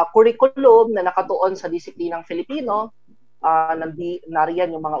curriculum na nakatuon sa disiplinang Filipino.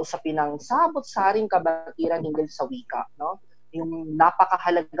 Nariyan yung mga usapin ng sabot-saring kabatiran hinggil sa wika, no? Yung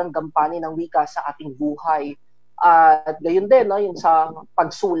napakahalagang gampanin ng wika sa ating buhay. At gayon din, no, yung sa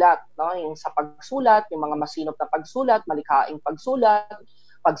pagsulat, no? Yung sa pagsulat, yung mga masinop na pagsulat, malikhaing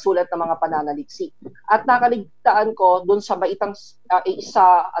pagsulat ng mga pananaliksik. At nakaligtaan ko doon sa baitang 1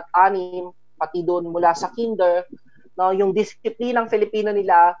 at 6, pati doon mula sa kinder, no, yung disiplinang Filipino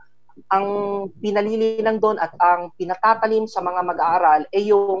nila, ang pinalilinang doon at ang pinatatalim sa mga mag-aaral ay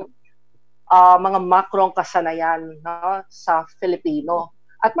yung mga makrong kasanayan, no, sa Filipino.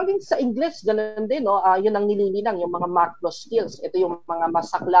 At maging sa English, ganoon din, no, yun ang nililinang, yung mga macro skills. Ito yung mga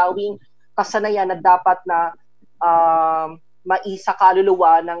masaklawing kasanayan na dapat na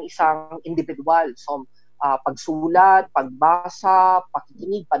maisakaluluwa ng isang individual. So, pagsulat, pagbasa,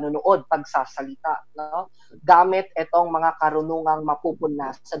 pakikinig, panunood, pagsasalita, no? Gamit itong mga karunungang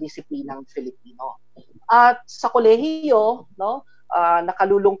mapupunas sa disiplinang Filipino. At sa kolehiyo, no,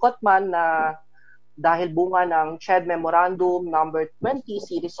 nakalulungkot man na dahil bunga ng CHED Memorandum number 20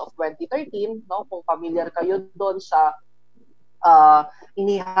 series of 2013, no, kung familiar kayo doon sa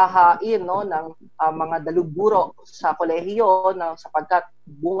inihahain, no, ng mga daluburo sa kolehiyo, na sapagkat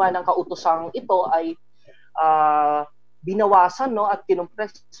bunga ng kautosang ito ay binawasan, no, at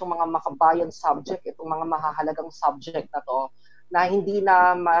kinumpres yung mga makabayan subject, itong mga mahahalagang subject na to, na hindi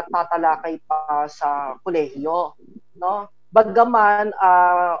na matatalakay pa sa kolehiyo, no? Bagaman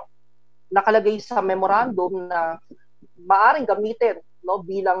nakalagay sa memorandum na maaring gamitin, no,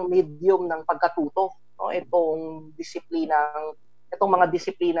 bilang medium ng pagkatuto, no, itong mga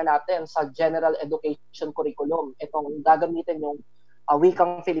disiplina natin sa general education curriculum. Itong gagamitin yung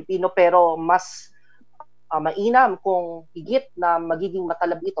wikang Filipino, pero mas mainam kung higit na magiging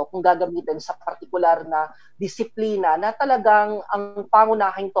matalab ito kung gagamitin sa partikular na disiplina na talagang ang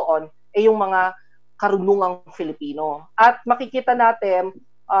pangunahing toon ay yung mga karunungang Filipino. At makikita natin,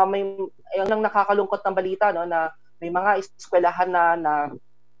 yung nakakalungkot ng balita, no, na may mga eskwelahan na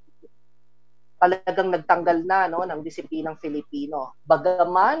talagang nagtanggal na, no, ng disiplinang Filipino.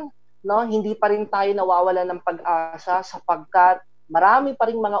 Bagaman, no, hindi pa rin tayo nawawala ng pag-asa sapagkat marami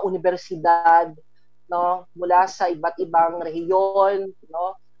pa rin mga universidad, no, mula sa iba't ibang rehiyon,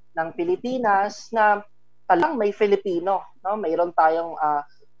 no, ng Pilipinas na talagang may Filipino, no? Mayroon tayong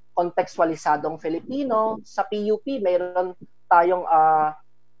kontekstualisadong Filipino, sa PUP mayroon tayong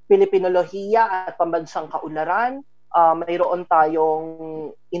Pilipinolohiya at Pambansang Kaunlaran, mayroon tayong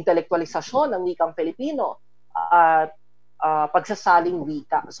intelektualisasyon ng wikang Filipino at pagsasaling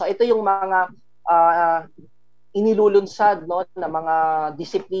wika. So ito yung mga inilulunsad, no, na mga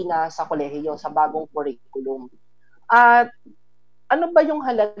disiplina sa kolehiyo, sa bagong curriculum. At ano ba yung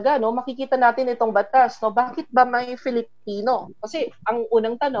halaga, no? Makikita natin itong batas, no? Bakit ba may Filipino? Kasi ang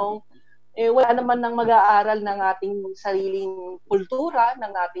unang tanong, wala naman nang mag-aaral ng ating sariling kultura,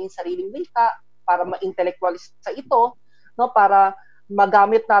 ng ating sariling wika para ma-intellectualisa ito, no? Para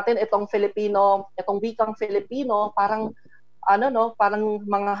magamit natin itong Filipino, itong wikang Filipino, parang parang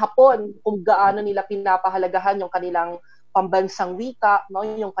mga Hapon, kung gaano nila pinapahalagahan yung kanilang pambansang wika, no,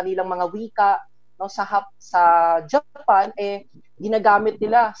 yung kanilang mga wika, no, sa Japan, ginagamit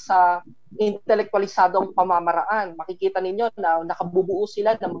nila sa intelektualisadong pamamaraan. Makikita ninyo na nakabubuo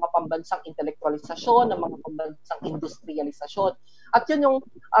sila ng mga pambansang intelektualisasyon, ng mga pambansang industrialisasyon. At yun yung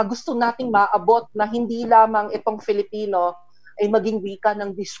gusto nating maabot, na hindi lamang itong Filipino ay maging wika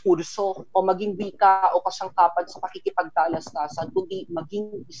ng diskurso o maging wika o kasangkapan sa pakikipagtalastasan, kundi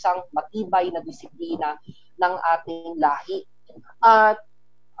maging isang matibay na disiplina ng ating lahi. At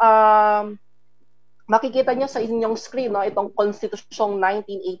makikita niyo sa inyong screen, no, itong Konstitusyong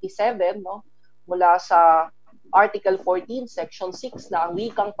 1987, no, mula sa Article 14, Section 6, na ang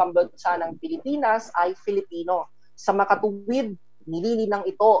wikang pambansa ng Pilipinas ay Filipino. Sa makatuwid, nililinang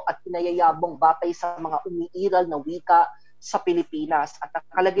ito at pinayayabong batay sa mga umiiral na wika sa Pilipinas. At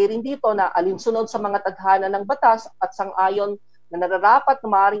nakalagay rin dito na alinsunod sa mga tadhana ng batas at sang-ayon na nararapat na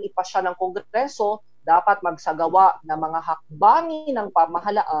maaaring ipasya ng Kongreso, dapat magsagawa ng mga hakbangin ng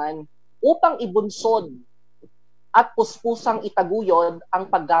pamahalaan upang ibunsod at puspusang itaguyod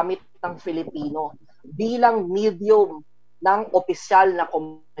ang paggamit ng Filipino bilang medium ng opisyal na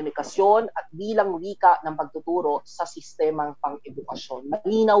komunikasyon at bilang wika ng pagtuturo sa sistemang pang-edukasyon.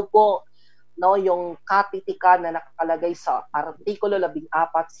 Malinaw po, no, yung katitikan na nakalagay sa Artikulo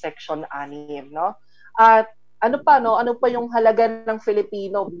 14, Section 6, no? At ano pa yung halaga ng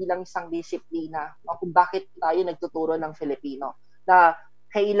Filipino bilang isang disiplina, no? Kung bakit tayo nagtuturo ng Filipino, na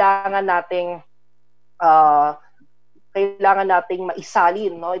kailangan nating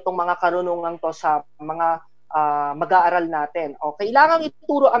maisalin, no, itong mga karunungan to sa mga mag-aaral natin. O kailangan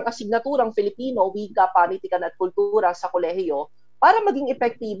ituro ang asignaturang Filipino, wika, panitikan at kultura sa kolehiyo para maging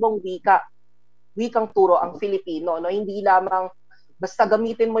epektibong wikang turo ang Filipino, no? Hindi lamang basta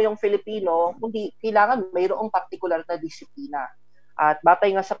gamitin mo yung Filipino, kundi kailangan mayroong partikular na disiplina. At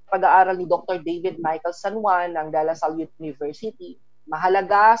batay nga sa pag-aaral ni Dr. David Michael San Juan ng Dela Paz University,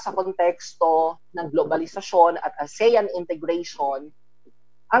 mahalaga sa konteksto ng globalisasyon at ASEAN integration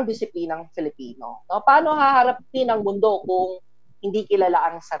ang disiplinang Filipino. No? Paano haharapin ang mundo kung hindi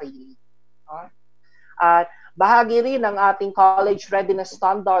kilala ang sarili? No? At bahagi rin ng ating College Readiness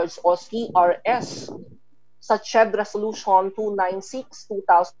Standards o CRS sa CHED Resolution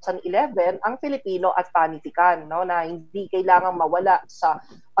 296-2011 ang Filipino at panitikan, no, na hindi kailangang mawala sa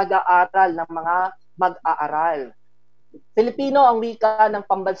pag-aaral ng mga mag-aaral. Filipino ang wika ng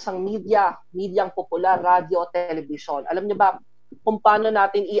pambansang medyang popular, radyo, television. Alam niyo ba kung paano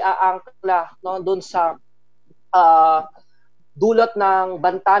natin iaangkla, no, doon sa dulot ng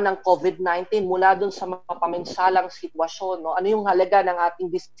banta ng COVID-19 mula doon sa mga paminsalang sitwasyon, no? Ano yung halaga ng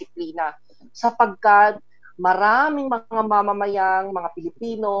ating disiplina? Sapagkat maraming mga mamamayang, mga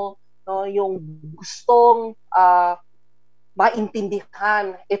Pilipino, no, yung gustong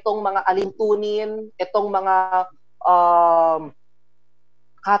maintindihan itong mga alintunin, itong mga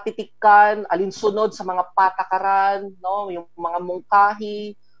katitikan, alinsunod sa mga patakaran, no, yung mga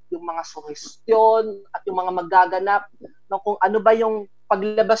mungkahi, yung mga suhestyon at yung mga magaganap, no, kung ano ba yung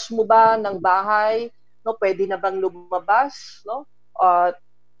paglabas mo ba ng bahay, no, pwede na bang lumabas, no,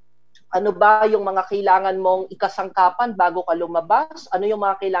 Ano ba yung mga kailangan mong ikasangkapan bago ka lumabas? Ano yung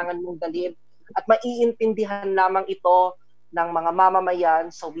mga kailangan mong dalhin? At maiintindihan lamang ito ng mga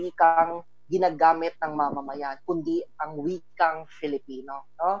mamamayan sa wikang ginagamit ng mamamayan, kundi ang wikang Filipino.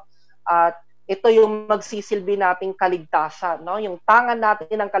 No? At ito yung magsisilbi nating kaligtasan, no? Yung tangan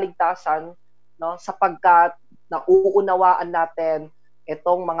natin ng kaligtasan, no? Sapagkat nauunawaan natin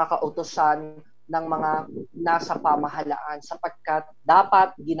itong mga kautusan ng mga nasa pamahalaan, sapagkat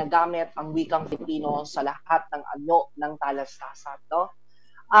dapat ginagamit ang wikang Filipino sa lahat ng anyo ng talastasan, no?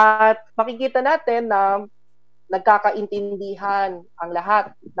 At makikita natin na nagkakaintindihan ang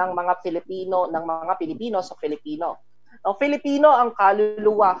lahat ng mga Pilipino sa Filipino. Ang Filipino ang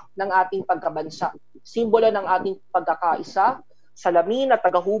kaluluwa ng ating pagkabansa, simbolo ng ating pagkakaisa, salamin at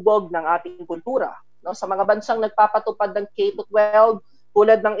tagahubog ng ating kultura. No, sa mga bansang nagpapatupad ng K-12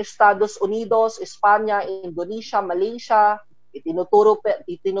 tulad ng Estados Unidos, Espanya, Indonesia, Malaysia,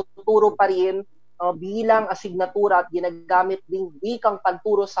 itinuturo pa rin bilang asignatura at ginagamit ding wikang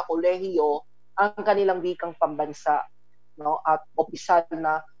panturo sa kolehiyo ang kanilang wikang pambansa, no, at opisyal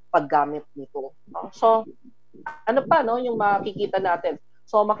na paggamit nito, no? So ano pa, no, yung makikita natin?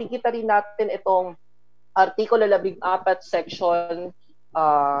 So makikita rin natin itong Artikulo 14 section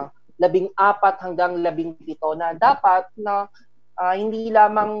 14 hanggang 17 na dapat na hindi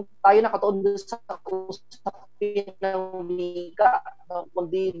lamang tayo nakatuon doon sa usapin ng wika, no,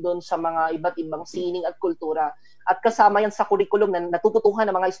 kundi doon sa mga iba't ibang sining at kultura. At kasama yan sa kurikulum na natututuhan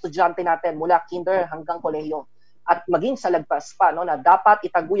ng mga estudyante natin mula kinder hanggang kolehiyo. At maging sa lagpas pa, no, na dapat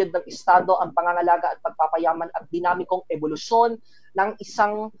itaguyod ng Estado ang pangangalaga at pagpapayaman at dinamikong ebolusyon ng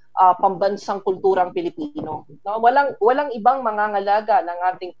isang pambansang kulturang Pilipino. No, walang ibang mangangalaga ng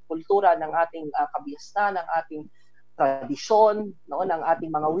ating kultura, ng ating kabiasnan, ng ating tradisyon, no, ng ating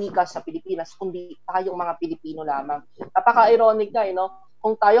mga wika sa Pilipinas, kundi tayong mga Pilipino lamang. Napaka-ironic nga, no?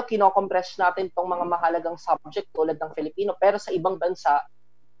 Kung tayo kinokompress natin itong mga mahalagang subject tulad ng Filipino, pero sa ibang bansa,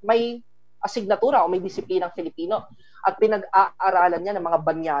 may asignatura o may disiplinang Filipino at pinag-aaralan niya ng mga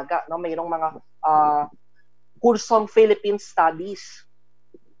banyaga, no? Mayroong mga kursong Philippine Studies.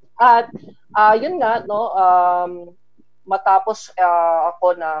 At yun nga, no, matapos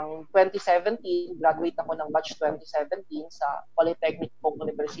ako ng 2017, graduate ako ng batch 2017 sa Polytechnic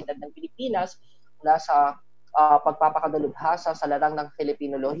Universidad ng Pilipinas mula sa pagpapakadalubhasa sa larang ng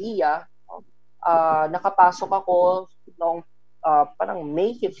Filipinολογhiya. Nakapasok ako noong parang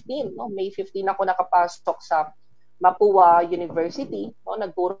May 15, no? May 15 ako nakapasok sa Mapua University, no?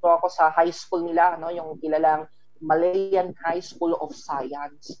 Nagturo ako sa high school nila, no, yung kilalang Malayan High School of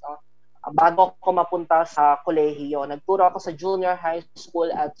Science, no? Bago ako mapunta sa kolehiyo, nagturo ako sa junior high school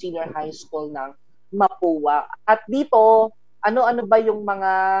at senior high school ng Mapua. At dito, ano-ano ba yung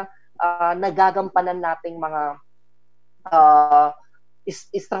mga nagagampanan nating mga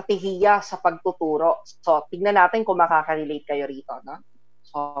estratehiya sa pagtuturo? So, tignan natin kung makaka-relate kayo rito, no?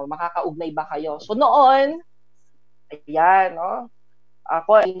 So, makakaugnay ba kayo? So, noon, ayan, no?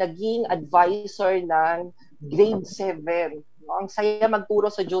 Ako ay naging advisor ng grade 7. No? Ang saya magturo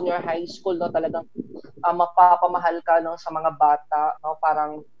sa junior high school, no? Talagang mapapamahal ka, no, sa mga bata, no?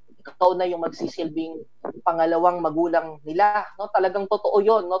 Parang ikaw na yung magsisilbing pangalawang magulang nila, no? Talagang totoo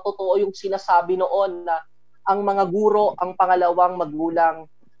 'yon, no? Totoo yung sinasabi noon na ang mga guro ang pangalawang magulang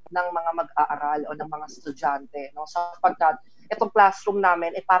ng mga mag-aaral o ng mga estudyante, no? Sapagkat itong classroom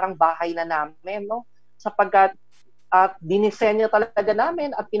namin ay parang bahay na namin, no? Sapagkat at dinisenyo talaga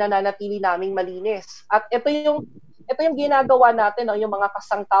namin at pinananatili naming malinis. At ito yung ginagawa natin, no? Yung mga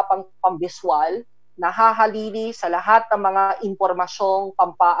kasangkapang pambiswal na hahalili sa lahat ng mga impormasyong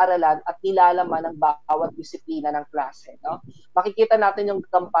pampaaralan at nilalaman ng bawat disiplina ng klase, no? Makikita natin yung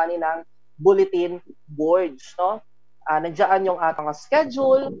kampanya ng bulletin boards, no? Nandiyan yung ating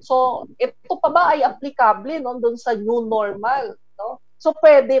schedule. So, ito pa ba ay applicable, no, doon sa new normal, no? So,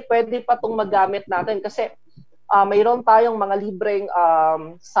 pwede pa itong magamit natin kasi mayroon tayong mga libreng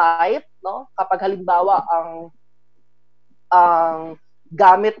site, no? Kapag halimbawa ang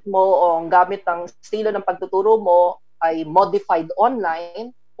gamit mo o ang gamit ng estilo ng pagtuturo mo ay modified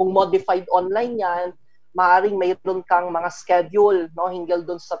online, kung modified online yan, maaaring mayroon kang mga schedule, no, hinggil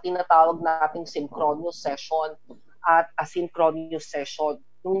doon sa tinatawag nating synchronous session at asynchronous session.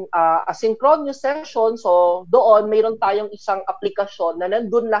 Yung asynchronous session, so doon mayroon tayong isang aplikasyon na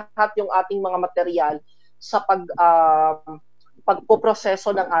nandun lahat yung ating mga material sa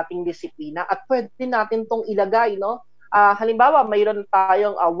pagpoproseso ng ating disiplina at pwede natin tong ilagay, no? Halimbawa, mayroon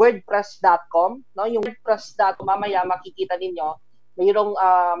tayong wordpress.com, no? Yung wordpress.com, mamaya makikita ninyo,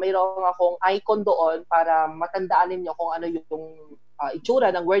 mayroong akong icon doon para matandaan ninyo kung ano yung itsura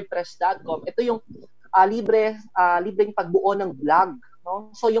ng wordpress.com. Ito yung libreng pagbuo ng blog,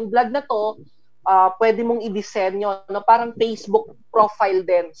 no? So yung blog na to, pwede mong i-disenyo, no? Parang Facebook profile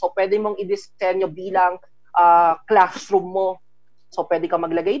din. So pwede mong i-disenyo bilang classroom mo. So pwede ka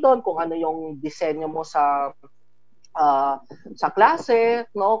maglagay doon kung ano yung disenyo mo sa klase,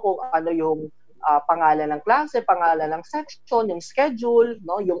 no? Kung ano yung pangalan ng klase, pangalan ng section, yung schedule,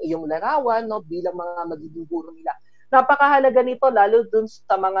 no? Yung iyong larawan, no? Bilang mga magiging guro nila. Napakahalaga nito lalo dun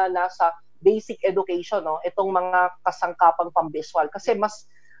sa mga nasa basic education, no? Itong mga kasangkapang pambiswal kasi mas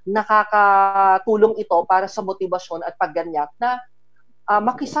nakakatulong ito para sa motibasyon at pagganyak na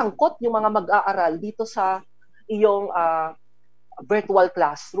makisangkot yung mga mag-aaral dito sa iyong virtual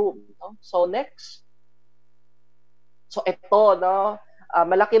classroom, no? So next. So ito, no,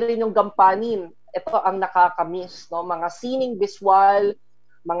 malaki rin yung gampanin. Ito ang nakakamiss, no? Mga sining visual,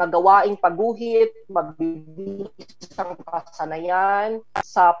 mga gawaing pagguhit, magbibisang kasanayan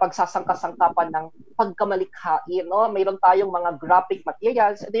sa pagsasangka-sangkapan ng pagkamalikhain, no? Mayroon tayong mga graphic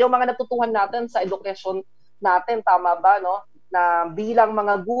materials. Ito yung mga natutuhan natin sa edukasyon natin, tama ba, no? Na bilang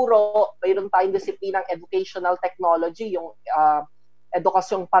mga guro, mayroon tayong disiplinang educational technology, yung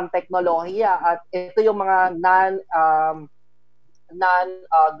edukasyong panteknolohiya, at ito yung mga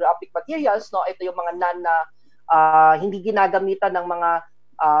non-graphic materials, no? Ito yung mga hindi ginagamitan ng mga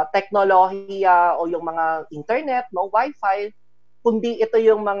teknolohiya o yung mga internet, no, wifi, kundi ito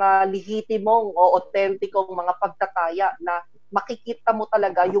yung mga lehitimong o authenticong mga pagtataya na makikita mo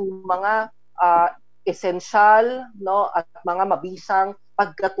talaga yung mga essential, no, at mga mabisang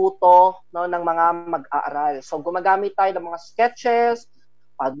pagkatuto, no, ng mga mag-aaral. So gumagamit tayo ng mga sketches,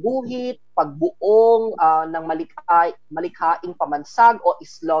 pagguhit, pagbuong ng malikhaing pamansag o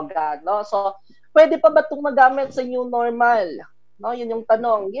slogan, no? So pwede pa ba itong magamit sa new normal? No, yun yung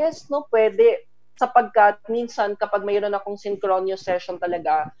tanong. Yes, no, pwede. Sapagkat minsan kapag mayroon akong synchronous session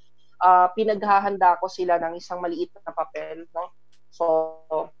talaga, pinaghahanda ko sila ng isang maliit na papel, no? So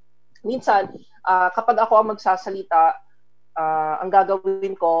minsan, kapag ako ang magsasalita, ang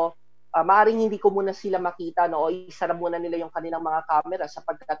gagawin ko, maaaring hindi ko muna sila makita, no, o isara muna nila yung kanilang mga camera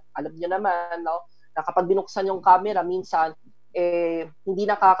sapagkat alam niyo naman, no, na kapag binuksan yung camera, minsan hindi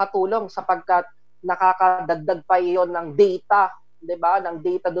nakakatulong sapagkat nakakadagdag pa iyon ng data, 'di ba? Ng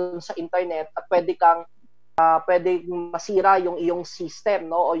data doon sa internet at pwedeng masira yung iyong system,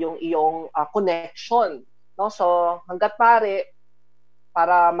 no, o yung iyong connection, no? So hangga't maaari,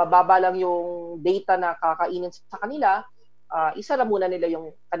 para mababa lang yung data na kakainin sa kanila, isara muna nila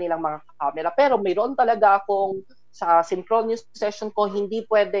yung kanilang mga camera. Pero mayroon talaga akong sa synchronous session ko, hindi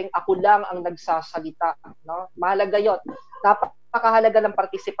pwedeng ako lang ang nagsasalita, no? Mahalaga yun. Napakahalaga ng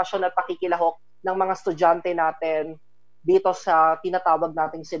partisipasyon at pakikilahok ng mga estudyante natin dito sa tinatawag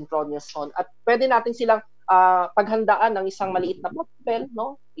nating synchronization. At pwede natin silang paghandaan ng isang maliit na papel,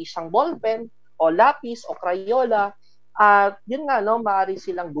 no? Isang ballpen o lapis o crayola. At yun nga, no, maaari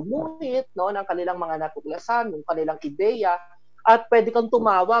silang gumuhit, no, ng kanilang mga natuklasan, ng kanilang ideya, at pwede kang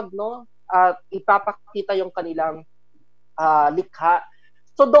tumawag, no, at ipapakita yung kanilang likha.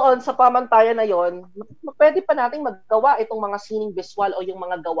 So doon sa pamantayan na yon, pwede pa nating maggawa itong mga sining visual o yung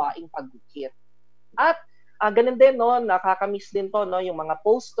mga gawaing pagguhit. At ganun din, no, nakakamiss din to, no, yung mga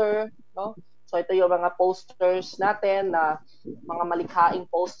poster, no. So ito yung mga posters natin na mga malikhaing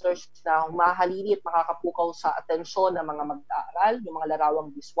posters na humahalili at makakapukaw sa atensyon ng mga mag-aaral, yung mga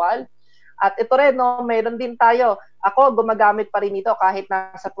larawang visual. At ito rin, no, mayroon din tayo. Ako, gumagamit pa rin ito kahit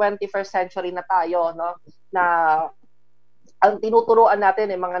nasa 21st century na tayo, no, na ang tinuturuan natin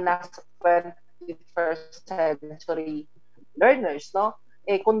ay mga nasa 21st century learners, no?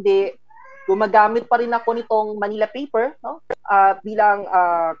 Kundi gumagamit pa rin ako nitong Manila paper, no? Bilang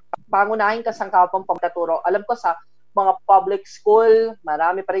pangunahing kasangkapang pagtaturo. Alam ko sa mga public school,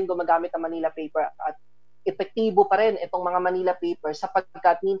 marami pa rin gumagamit ng Manila paper at epektibo pa rin itong mga Manila paper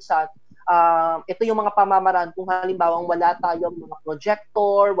sapagkat minsan ito yung mga pamamaraan kung halimbawa wala tayong mga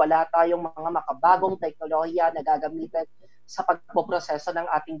projector, wala tayong mga makabagong teknolohiya na gagamitin sa pagpoproseso ng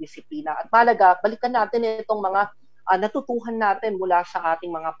ating disiplina. At mahalaga, balikan natin itong mga natutuhan natin mula sa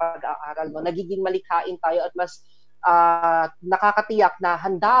ating mga pag-aaral, no? Nagiging malikhain tayo at mas nakakatiyak na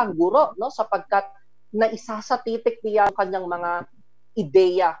handa ang guro, no, sapagkat naisasatitik niya ang kanyang mga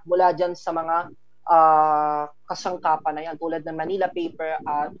ideya mula dyan sa mga kasangkapan na yan tulad ng Manila paper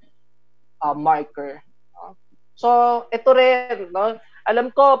at marker, no? So ito rin, no,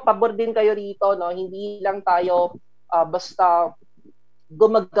 alam ko pabor din kayo rito, no, hindi lang tayo basta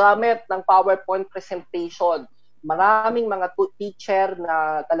gumagamit ng PowerPoint presentation. Maraming mga teacher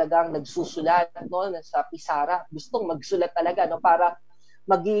na talagang nagsusulat, no, sa pisara. Gustong magsulat talaga, no, para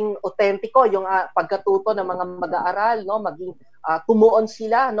maging autentiko yung pagkatuto ng mga mag-aaral, no, maging tumuon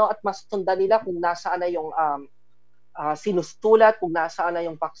sila, no, at masundan nila kung nasaan na yung sinusulat kung nasaan na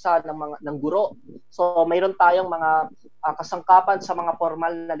yung paksa ng guro. So mayroon tayong mga kasangkapan sa mga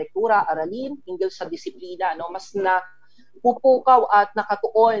formal na lektura, aralin, hinggil sa disiplina, no? Mas na pupukaw at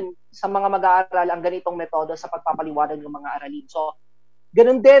nakatuon sa mga mag-aaral ang ganitong metodo sa pagpapaliwanag ng mga aralin. So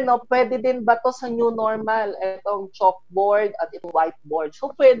ganun din, no? Pwede din ba to sa new normal, itong chalkboard at itong whiteboard?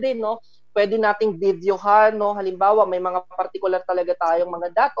 So pwede, no? Pwede nating videohan, no? Halimbawa, may mga particular talaga tayong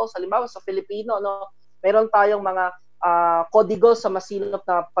mga datos. Halimbawa, sa Filipino, no? Meron tayong mga kodigo sa masinop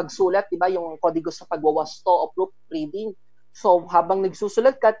na pagsulat, di ba? Yung kodigo sa pagwawasto o proofreading. So, habang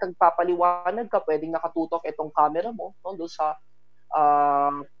nagsusulat ka at nagpapaliwanag ka, pwedeng nakatutok itong camera mo, no? Doon sa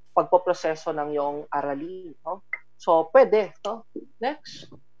pagpoproseso ng yung aralin, no? So, pwede, no?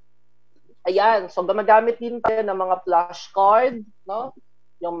 Next. Ayan, so gumagamit din tayo ng mga flashcard, no?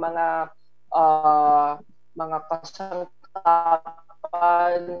 Yung mga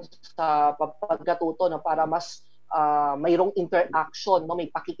kasangkapan sa pagkatuto, no? Para mas mayroong interaction, no? May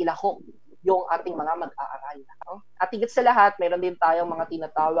pakikilahok yung ating mga mag-aaral, no? At higit sa lahat, mayroon din tayong mga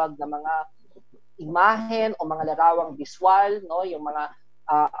tinatawag na mga imahen o mga larawang visual, no? Yung mga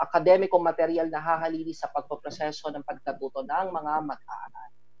akademikong material na hahalili sa pagpoproseso ng pagkatuto ng mga mag-aaral.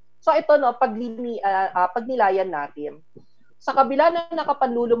 So ito, no, pagnilayan natin, sa kabila ng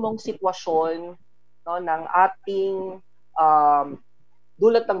nakapanlulumong sitwasyon, no, ng ating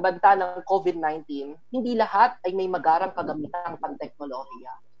dulot ng banta ng COVID-19, hindi lahat ay may magarang kagamitang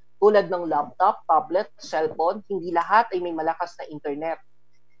pang-teknolohiya. Tulad ng laptop, tablet, cellphone, hindi lahat ay may malakas na internet.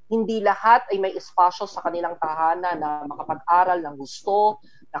 Hindi lahat ay may espasyo sa kanilang tahanan na makapag-aral ng gusto,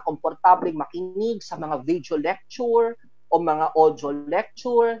 na komportableng makinig sa mga video lecture o mga audio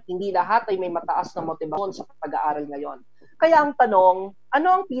lecture. Hindi lahat ay may mataas na motibasyon sa pag-aaral ngayon. Kaya ang tanong, ano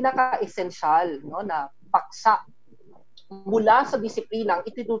ang pinaka-esensyal, no, na paksa mula sa disiplinang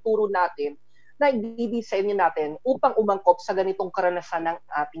ituturo natin na i-design natin upang umangkop sa ganitong karanasan ng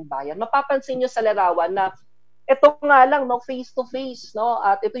ating bayan? Mapapansin nyo sa larawan na ito nga lang, no, face-to-face, no,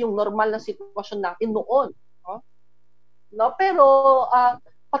 at ito yung normal na sitwasyon natin noon. No? Pero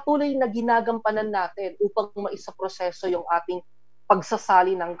patuloy na ginagampanan natin upang maisaproseso yung ating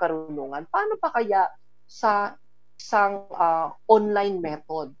pagsasali ng karunungan. Paano pa kaya sa isang online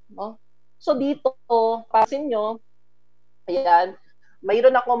method? No? So dito, pasin nyo, ayan,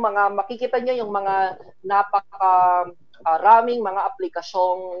 mayroon ako makikita nyo yung mga napaka-raming mga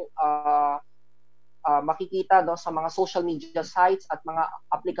aplikasyong makikita, no, sa mga social media sites at mga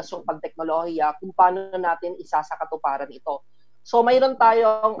aplikasyong pagteknolohiya kung paano natin isasakatuparan ito. So mayroon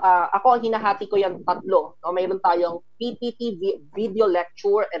tayong, ako ang hinahati ko yan tatlo. No? Mayroon tayong PTT video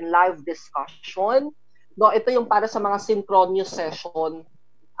lecture and live discussion. No? Ito yung para sa mga synchronous session.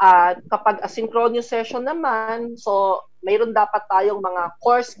 At kapag asynchronous session naman, so mayroon dapat tayong mga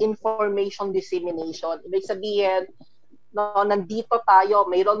course information dissemination. Ibig sabihin, no, nandito tayo,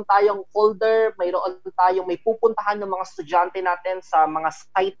 mayroon tayong folder, may pupuntahan ng mga estudyante natin sa mga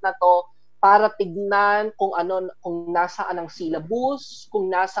site na to para tignan kung nasaan ang syllabus, kung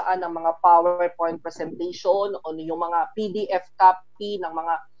nasaan ang mga PowerPoint presentation o yung mga PDF copy ng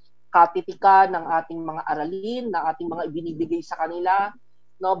mga katitikan ng ating mga aralin, na ating mga ibinibigay sa kanila,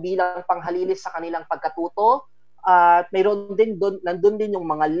 no, bilang panghalili sa kanilang pagkatuto. At mayroon din nandun din yung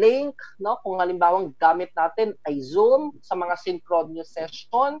mga link, no, kung halimbawa gamit natin ay Zoom sa mga synchronous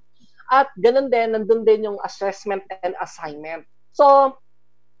session, at ganun din nandun din yung assessment and assignment. So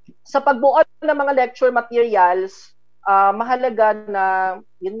sa pagbuo ng mga lecture materials, mahalaga na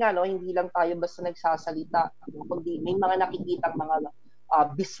yun nga, no, hindi lang tayo basta nagsasalita, kundi may mga nakikitang mga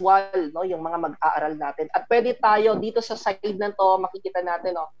visual, no, yung mga mag-aaral natin. At pwede tayo dito sa side na to, makikita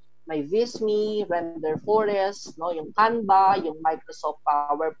natin, no, may Visme, Render Forest, no, yung Canva, yung Microsoft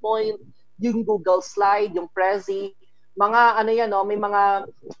PowerPoint, yung Google Slide, yung Prezi, mga yan, no, may mga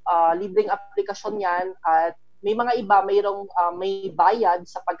libreng aplikasyon yan, at may mga iba may bayad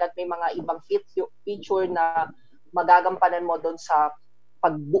sapagkat may mga ibang feature na magagampanan mo doon sa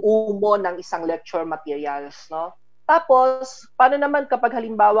pagbuo mo ng isang lecture materials, no? Tapos, paano naman kapag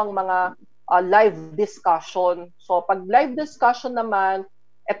halimbawang mga live discussion? So, pag live discussion naman,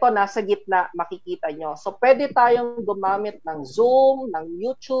 ito nasa gitna, makikita nyo. So, pwede tayong gumamit ng Zoom, ng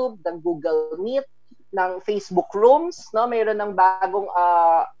YouTube, ng Google Meet, ng Facebook Rooms, no? Mayroon ng bagong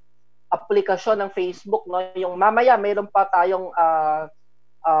aplikasyon ng Facebook, no? Yung mamaya mayroon pa tayong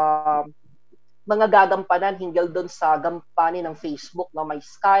mga gagampanan hinggil doon sa gampanin ng Facebook, no? May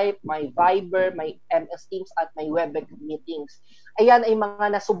Skype, may Viber, may MS Teams at may Webex meetings. Ayan ay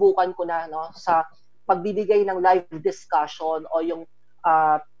mga nasubukan ko na, no, sa pagbibigay ng live discussion o yung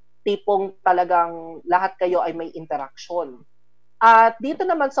tipong talagang lahat kayo ay may interaction. At dito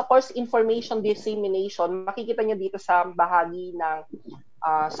naman sa course information dissemination, makikita niyo dito sa bahagi ng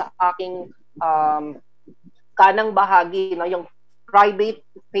sa aking kanang bahagi, no, yung private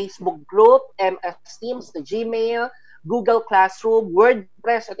Facebook group, MS Teams, the Gmail, Google Classroom,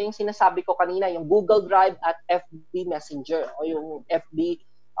 WordPress, ito yung sinasabi ko kanina, yung Google Drive at FB Messenger o yung FB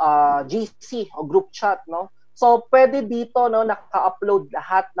GC o group chat, no. So pwede dito, no, naka-upload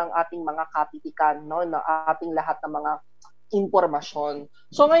lahat ng ating mga kapitikan, no, na ating lahat ng mga impormasyon.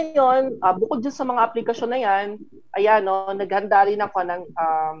 So ngayon, bukod dyan sa mga aplikasyon na yan, ayan, no, naghanda rin ako ng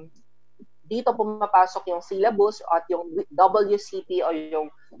dito pumapasok yung syllabus at yung WCP o yung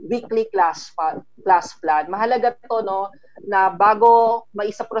weekly class plan. Mahalaga to, no, na bago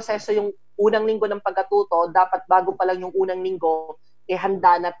maisaproseso yung unang linggo ng pagkatuto, dapat bago pa lang yung unang linggo,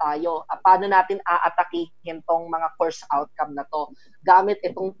 handa na tayo. Paano natin aatakihin tong mga course outcome na to? Gamit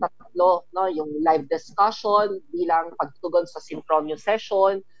itong tatlo, no, yung live discussion bilang pagtugon sa synchronous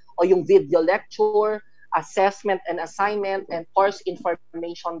session o yung video lecture, assessment and assignment, and course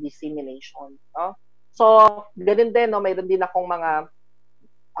information dissemination. No? So, ganun din, no, mayroon din akong mga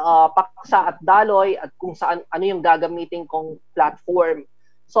paksa at daloy at kung saan, ano yung gagamitin kong platform.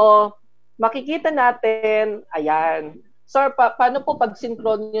 So, makikita natin, ayan, sir, paano po pag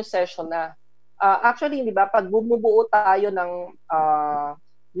synchronous session na? Actually, di ba, pag bumubuo tayo ng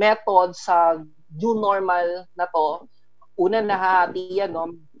method sa new normal na to, una nahahati yan,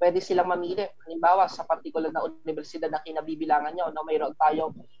 no? Pwede silang mamili. Halimbawa, sa particular na universidad na kinabibilangan nyo, no? Mayroon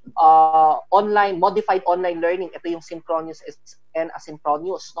tayong online, modified online learning. Ito yung synchronous and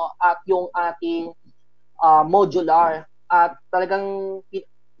asynchronous, no? At yung ating modular. At talagang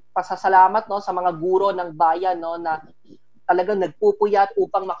pasasalamat, no, sa mga guro ng bayan, no, na talagang nagpupuyat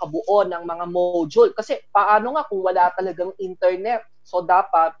upang makabuo ng mga module. Kasi paano nga kung wala talagang internet? So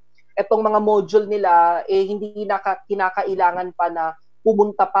dapat etong mga module nila hindi kinakailangan pa na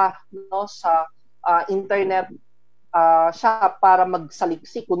pumunta pa, no, sa internet shop para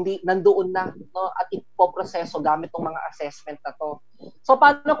magsaliksik, kundi nandoon na, no, at ipoproseso gamit tong mga assessment na to. So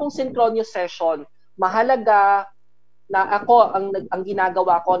paano kung synchronous session? Mahalaga na ako ang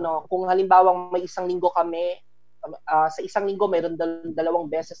ginagawa ko, no, kung halimbawa may isang linggo kami, sa isang linggo mayroon dalawang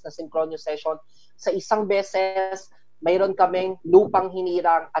beses na synchronous session. Sa isang beses mayroon kaming lupang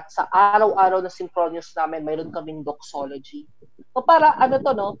hinirang, at sa araw-araw na synchronous namin mayroon kaming doxology. So para ano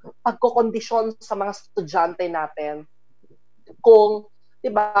to, no, pagkokondisyon sa mga estudyante natin kung, 'di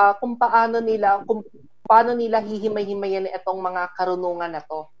ba, kung paano nila hihimay-himayin itong mga karunungan na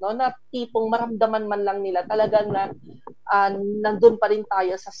to, no, na tipong maramdaman man lang nila talagang na nandun pa rin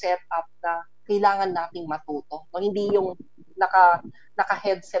tayo sa setup na kailangan nating matuto, no, hindi yung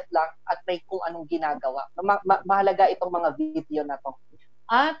naka-headset lang at may kung anong ginagawa. Mahalaga itong mga video na to.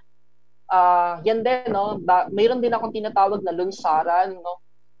 At yan din, no, mayroon din akong tinatawag na lunsaran, no.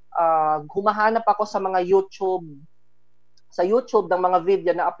 Humahanap ako sa mga YouTube ng mga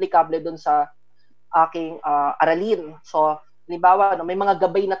video na applicable doon sa aking aralin. So, halimbawa, no, may mga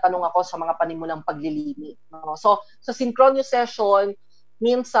gabay na tanong ako sa mga panimulang paglilimi. No? So, sa synchronous session,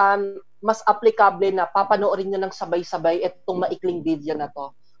 minsan, mas applicable na papanoorin nyo ng sabay-sabay itong maikling video na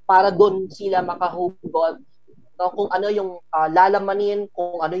to para doon sila makahugot, no, kung ano yung lalamanin,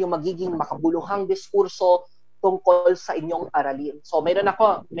 kung ano yung magiging makabuluhang diskurso tungkol sa inyong aralin. So, mayroon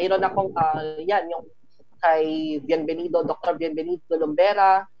akong yan, yung kay Dr. Bienvenido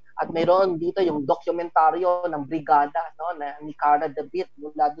Lombera, at mayroon dito yung dokumentaryo ng Brigada, no, na ni Carla David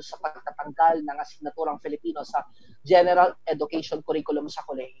mula doon sa pagtatanggal ng asignaturang Filipino sa General Education Curriculum sa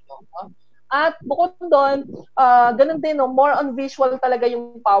kolehiyo. No? At bukod doon, ganun din, no, more on visual talaga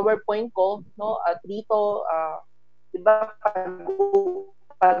yung PowerPoint ko, no? At dito, di ba,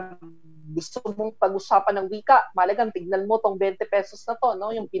 pag gusto mong pag-usapan ng wika, malagang tignan mo tong 20 pesos na to, no?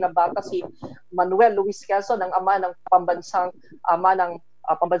 Yung pinabata si Manuel Luis Quezon, ng ama ng pambansang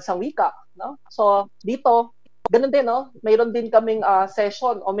wika, no? So dito, ganun din, no? Mayroon din kaming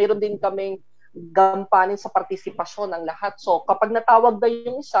session o mayroon din kaming gampanin sa partisipasyon ng lahat. So kapag natawag na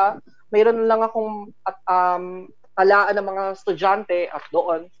yung isa, mayroon lang akong talaan ng mga estudyante at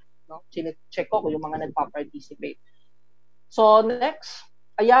doon, no, chine-check ko kung yung mga nagpa-participate. So next,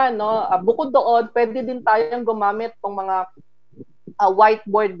 ayan, no, bukod doon, pwede din tayong gumamit ng mga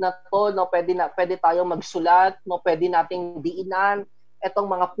whiteboard na to, no, pwede tayong magsulat, no, pwede nating diinan etong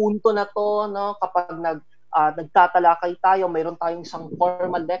mga punto na to, no, kapag nagtatalakay tayo, mayroon tayong isang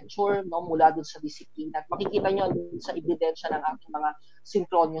formal lecture, no, mula dun sa disiplina. At makikita nyo sa ebidensya ng ating mga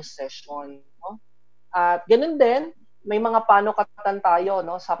synchronous session, no. At ganun din, may mga panukatan tayo,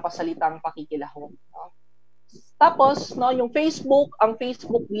 no, sa pasalitang pakikilahok, no. Tapos, no, yung ang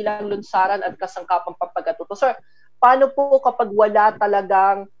Facebook bilang lunsaran at kasangkapang pagkatuto. Sir, paano po kapag wala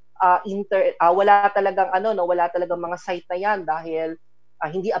talagang wala talagang mga site na yan dahil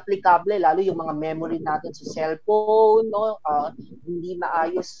hindi applicable, lalo yung mga memory natin sa cellphone, no? Hindi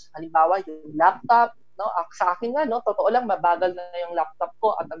maayos, halimbawa yung laptop, no? Sa akin nga, no, totoo lang, mabagal na yung laptop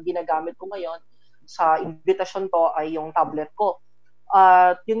ko at ang ginagamit ko ngayon sa invitation to ay yung tablet ko.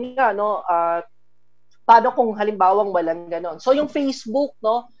 Yun nga, no, paano kung halimbawang walang ganon? So yung Facebook,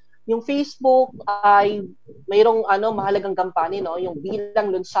 no, yung Facebook ay mayroong mahalagang gampanin, no, yung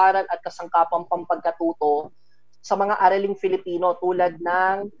bilang lunsaran at kasangkapang pampagkatuto sa mga araling Filipino tulad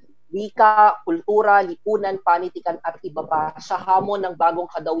ng wika, kultura, lipunan, panitikan at iba pa sa hamon ng bagong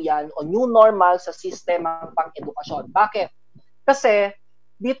kadawian o new normal sa sistemang pang-edukasyon. Bakit? Kasi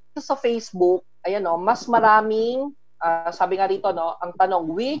dito sa Facebook, ayan, no, mas maraming sabi nga rito, no, ang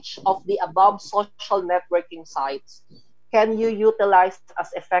tanong, which of the above social networking sites can you utilize as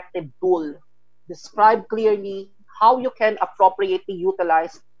effective tool? Describe clearly how you can appropriately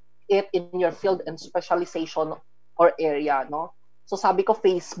utilize it in your field and specialization or area, no? So sabi ko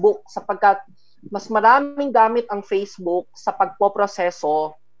Facebook sapagkat mas maraming gamit ang Facebook sa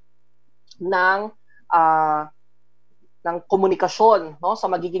pagpoproseso ng komunikasyon, no, sa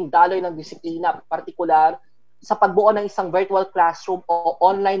magiging daloy ng disiplina, partikular sa pagbuo ng isang virtual classroom o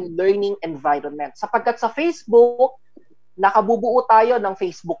online learning environment. Sapagkat sa Facebook, nakabubuo tayo ng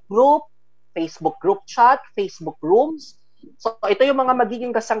Facebook group chat, Facebook rooms. So ito yung mga magiging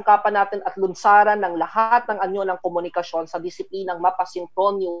kasangkapan natin at lunsaran ng lahat ng anyo ng komunikasyon sa disiplinang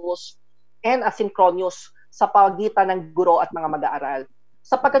mapasynchronous and asynchronous sa pagitan ng guro at mga mag-aaral.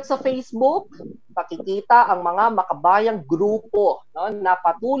 Sapagkat sa Facebook, pakikita ang mga makabayang grupo, no, na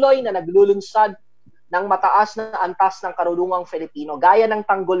patuloy na naglulunsad ng mataas na antas ng karunungang Filipino, gaya ng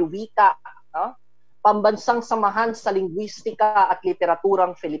Tanggol Wika, no, Pambansang Samahan sa Lingwistika at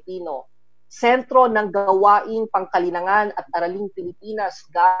Literaturang Filipino, Sentro ng Gawaing Pangkalinangan at Araling Pilipinas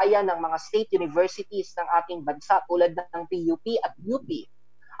gaya ng mga state universities ng ating bansa tulad ng PUP at UP,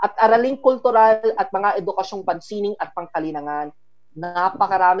 at Araling Kultural at mga Edukasyong Pansining at Pangkalinangan.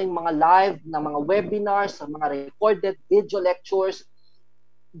 Napakaraming mga live na mga webinars, mga recorded video lectures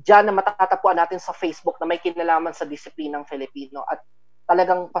diyan na matatagpuan natin sa Facebook na may kinalaman sa disiplinang Filipino. At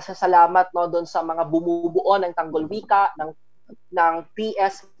talagang pasasalamat, no, doon sa mga bumubuo ng Tanggol Wika, ng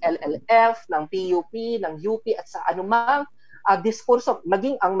PSLLF, ng PUP, ng UP at sa anumang diskurso,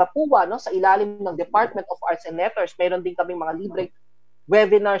 maging ang MAPUA, no, sa ilalim ng Department of Arts and Letters, mayroon din kaming mga libreng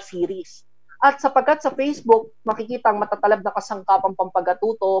webinar series. At sapagkat sa Facebook, makikita ang matatalab na kasangkapang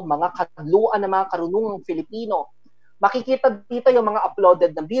pampagatuto, mga kadluan ng mga karunungang Filipino. Makikita dito yung mga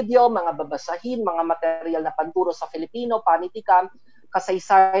uploaded na video, mga babasahin, mga material na panturo sa Filipino, panitikan,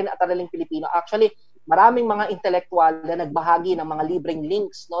 kasaysayan at araling Pilipino. Actually, maraming mga intelektual na nagbahagi ng mga libreng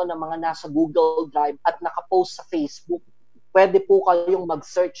links, no, ng mga nasa Google Drive at nakapost sa Facebook. Pwede po kayong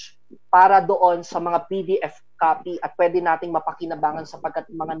mag-search para doon sa mga PDF copy at pwede nating mapakinabangan sapagkat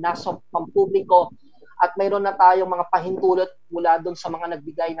mga nasa pampubliko at mayroon na tayong mga pahintulot mula doon sa mga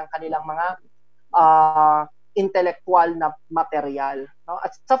nagbigay ng kanilang mga intelektual na material, no?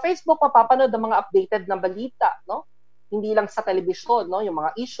 At sa Facebook mapapanood ang mga updated na balita, no? Hindi lang sa telebisyon, no, yung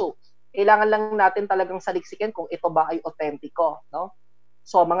mga issue. Kailangan lang natin talagang saliksikin kung ito ba ay autentiko, no?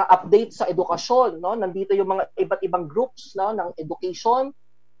 So mga updates sa edukasyon, no, nandito yung mga iba't ibang groups, no, ng education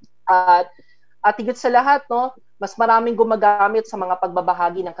at higit sa lahat, no, mas maraming gumagamit sa mga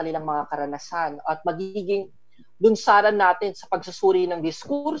pagbabahagi ng kanilang mga karanasan at magiging lunsaran natin sa pagsusuri ng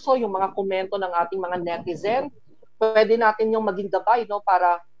diskurso, yung mga komento ng ating mga netizen. Pwede natin yung maging gabay, no,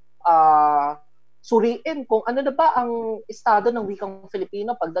 para suriin kung ano na ba ang estado ng wikang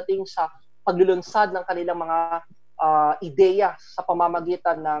Filipino pagdating sa paglulunsad ng kanilang mga ideya sa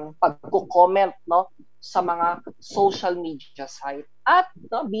pamamagitan ng pagko-comment, no, sa mga social media site. At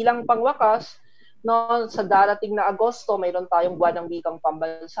no, bilang pangwakas, no, sa darating na Agosto, mayroon tayong buwan ng wikang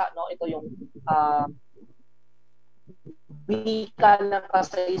pambansa, no. Ito yung wika ng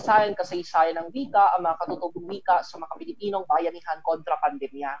kasaysayan ng wika, ang mga katutubong wika sa mga Pilipinong bayanihan kontra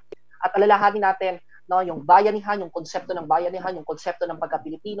pandemya. At alalahanin natin, no, yung bayanihan, yung konsepto ng bayanihan, yung konsepto ng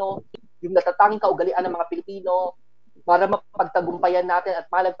pagka-Pilipino, yung natatanging kaugalian ng mga Pilipino para mapagtagumpayan natin at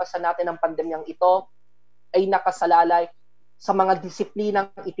malagpasan natin ang pandemyang ito ay nakasalalay sa mga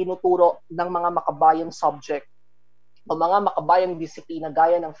disiplinang itinuturo ng mga makabayang subject o mga makabayang disiplina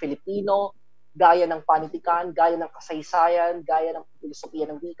gaya ng Filipino, gaya ng panitikan, gaya ng kasaysayan, gaya ng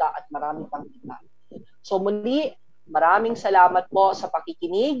filosofiya ng wika at maraming pang iba. So muli, maraming salamat po sa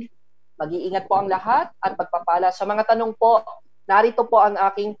pakikinig. Mag-iingat po ang lahat at pagpapala. Sa mga tanong po, narito po ang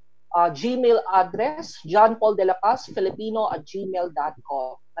aking Gmail address,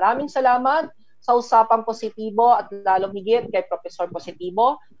 johnpauldelapazfilipino@gmail.com. Maraming salamat. sa Usapang Positibo at lalong higit kay Professor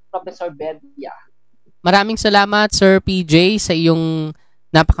Positibo, Professor Bedia. Maraming salamat, Sir PJ, sa iyong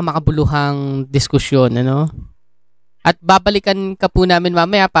napakamakabuluhang diskusyon, ano? At babalikan ka po namin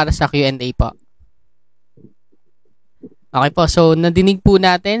mamaya para sa Q&A po. Okay po, so nadinig po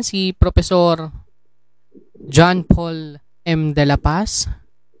natin si Professor John Paul M. Dela Paz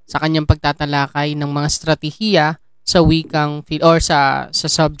sa kanyang pagtatalakay ng mga strategiya sa wikang or sa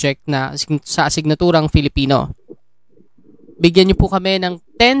subject na sa asignaturang Filipino. Bigyan niyo po kami ng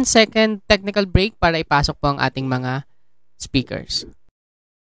 10-second technical break para ipasok po ang ating mga speakers.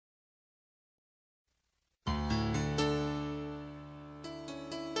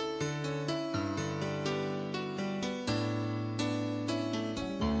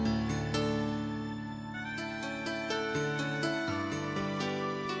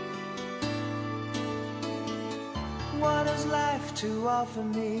 What is life to offer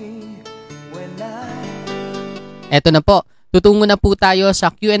me when Eto na po, tutungo na po tayo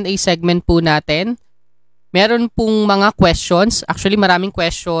sa Q&A segment po natin. Meron pong mga questions, actually maraming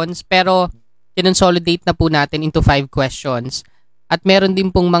questions, pero kinonsolidate na po natin into 5 questions. At meron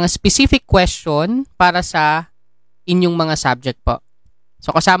din pong mga specific question para sa inyong mga subject po.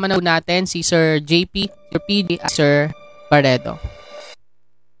 So kasama na po natin si Sir JP, Sir PD, at Sir Barredo.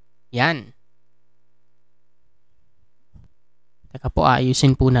 Yan. Teka po,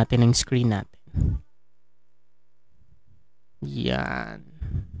 ayusin po natin ang screen natin. Yan.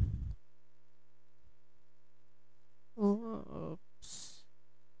 Oops.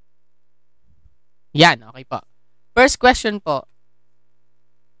 Yan, okay po. First question po.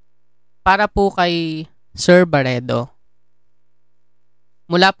 Para po kay Sir Barredo.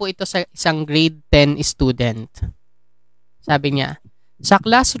 Mula po ito sa isang grade 10 student. Sabi niya, sa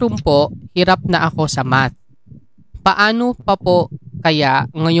classroom po, hirap na ako sa math. Paano pa po kaya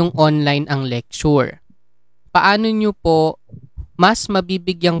ngayong online ang lecture? Paano nyo po mas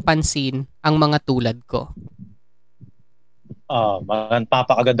mabibigyang pansin ang mga tulad ko?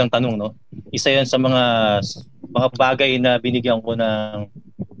 Papakagandang tanong, no? Isa yan sa mga bagay na binigyan ko ng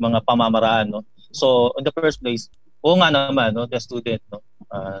mga pamamaraan, no? So, in the first place, oo nga naman, no, the student, no?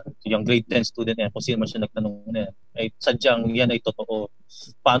 Yung grade 10 student yan, kung sino man siya nagtanong na yan, ay sadyang yan ay totoo.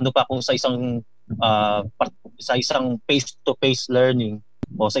 Paano pa kung sa isang face-to-face learning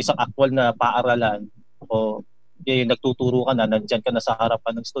o sa isang actual na paaralan o nagtuturo ka na, nandyan ka na sa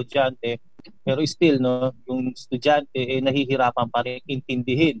harapan ng estudyante, pero still, no, yung estudyante nahihirapan pa rin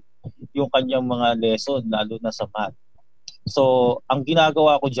intindihin yung kanyang mga lesson, lalo na sa math. So, ang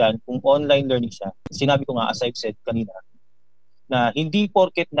ginagawa ko dyan, kung online learning siya, sinabi ko nga, as I've said kanina, na hindi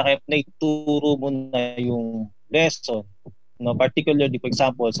porket naituro mo na yung lesson, no, particularly, for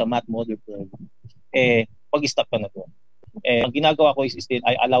example, sa math module, pag-stop ka na doon. Ang ginagawa ko is still,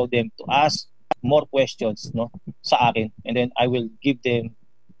 I allow them to ask more questions, no, sa akin, and then I will give them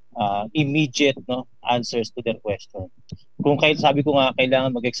immediate, no, answers to their question. Kung sabi ko nga,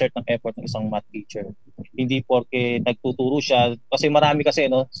 kailangan mag-exert ng effort ng isang math teacher. Hindi porke nagtuturo siya, kasi marami kasi,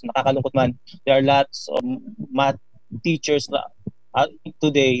 no, nakakalungkot man, there are lots of math teachers na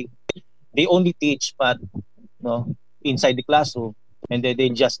today, they only teach math, no, inside the classroom, and then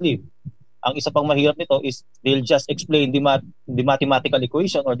they just leave. Ang isa pang mahirap nito is they'll just explain the mathematical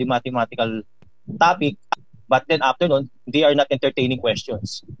equation or the mathematical topic, but then after nun, they are not entertaining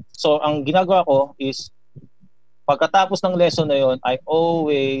questions. So, ang ginagawa ko is, pagkatapos ng lesson na yon, I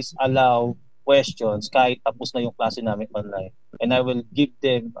always allow questions kahit tapos na yung klase namin online. And I will give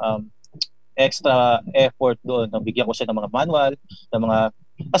them extra effort doon. Bigyan ko siya ng mga manual, ng mga...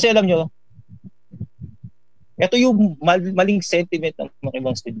 Kasi alam nyo, ito yung maling sentiment ng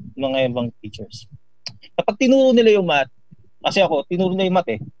mga ibang teachers. Kapag tinuro nila yung math, kasi ako, tinuro nila yung math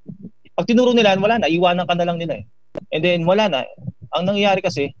eh. Pag tinuro nila, wala na, iwanan ka na lang nila eh. And then, wala na. Ang nangyayari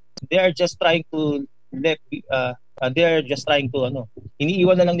kasi, they are just trying to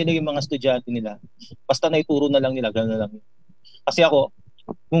iniiwan na lang nila yung mga estudyante nila. Basta naituro na lang nila, gano'n na lang. Kasi ako,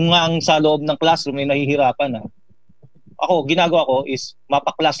 kung nga ang sa loob ng classroom ay nahihirapan na, ako, ginagawa ko is,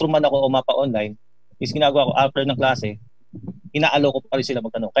 mapa-classroom man ako o mapa-online, is ginagawa ko after ng klase, inaalo ko pa rin sila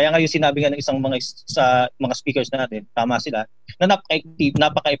magtanong. Kaya ngayon sinabi nga ng isang mga speakers natin, tama sila, na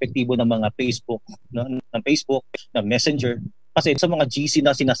napaka-epektibo ng mga Facebook, no? Ng Facebook, ng Messenger. Kasi sa mga GC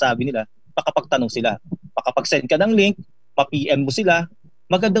na sinasabi nila, makapagtanong sila. Makapag-send ka ng link, ma-PM mo sila,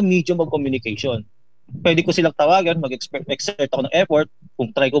 magandang medium of communication. Pwede ko silang tawagan, mag-exert ako ng effort,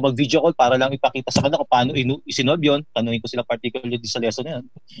 kung try ko mag-video call para lang ipakita sa kanila kung paano isinolve yun, tanungin ko sila particularly sa lesson na yan.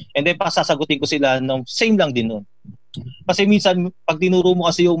 And then pasasagutin ko sila ng same lang din nun. Kasi minsan, pag tinuro mo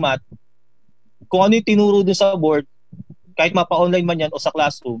kasi yung math, kung ano yung tinuro dun sa board, kahit mapa-online man yan o sa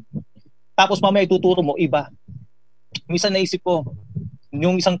classroom, Tapos mamaya ituturo mo iba. Minsan naisip ko,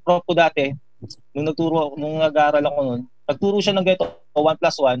 yung isang prof ko dati, nung nag-aaral ako noon, nagturo siya ng ganito, 1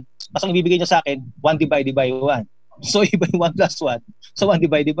 plus 1, tapos ang ibibigay niya sa akin, 1 divided by 1. So iba yung 1 plus 1, so 1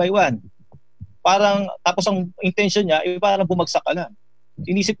 divided by 1. Parang, tapos ang intention niya, parang bumagsak ka lang.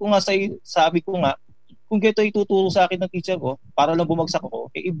 Inisip ko nga, sabi ko nga, kung ganito ituturo sa akin ng teacher ko, para lang bumagsak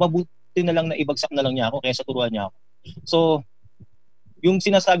ako, ibabuti na lang na ibagsak na lang niya ako, kaysa turuan niya ako. So, yung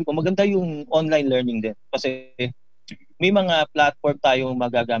sinasabi ko, maganda yung online learning din. Kasi may mga platform tayong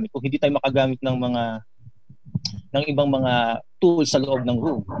magagamit. Kung hindi tayo makagamit ng ibang mga tools sa loob ng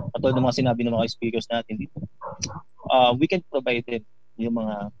room, katulad ng mga sinabi ng mga speakers natin dito, we can provide them yung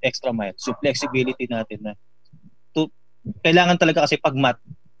mga extra miles, yung flexibility natin na kailangan talaga kasi pag math,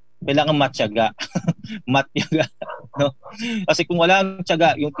 kailangan matyaga. Matyaga, no? Kasi kung wala ang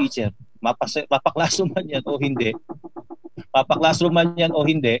tiyaga yung teacher, mapaklassroom man yan o hindi,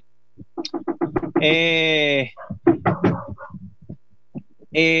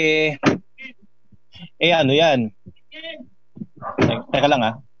 ano yan? Teka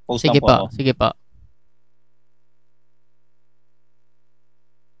lang post Sige lang po po, ako. sige po.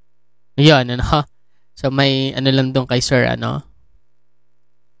 Yan, ano? So may ano lang doon kay Sir, ano?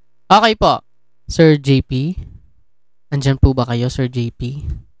 Okay po. Sir JP? Andyan po ba kayo, Sir JP?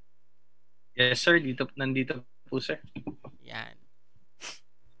 Yes, sir. Nandito po, sir. Yan.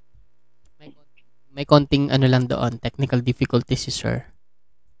 May konting ano lang doon, technical difficulties si Sir.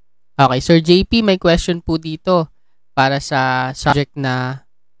 Okay, Sir JP, may question po dito para sa subject na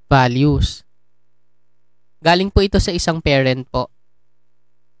values. Galing po ito sa isang parent po.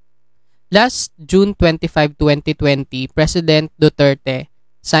 Last June 25, 2020, President Duterte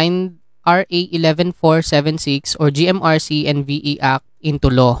signed RA 11476 or GMRC and VE Act into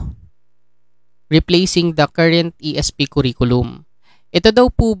law, replacing the current ESP curriculum. Ito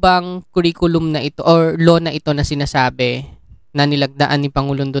daw po bang curriculum na ito or law na ito na sinasabi na nilagdaan ni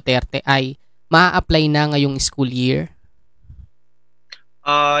Pangulong Duterte ay maa-apply na ngayong school year?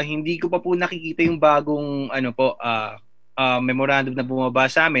 Hindi ko pa po nakikita yung bagong memorandum na bumaba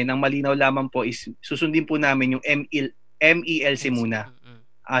sa amin. Ang malinaw lamang po is susundin po namin yung MELC muna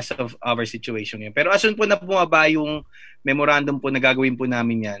as of our situation yun. Pero as soon po na bumaba yung memorandum po na gagawin po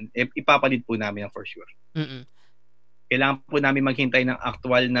namin yan, ipapalit po namin yan for sure. Kailangan po namin maghintay ng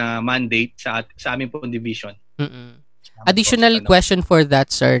actual na mandate sa amin po division. Additional question for that,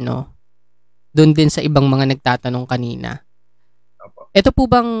 sir, no? Doon din sa ibang mga nagtatanong kanina. Ito po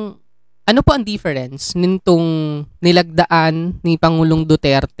bang, ano po ang difference nitong nilagdaan ni Pangulong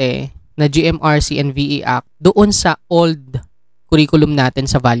Duterte na GMRC and VE Act doon sa old curriculum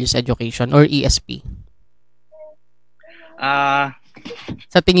natin sa Values Education or ESP?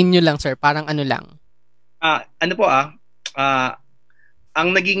 Sa tingin nyo lang, sir, parang ano lang?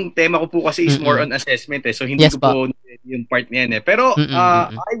 Ang naging tema ko po kasi is more on assessment so hindi ko po yung part niyan Pero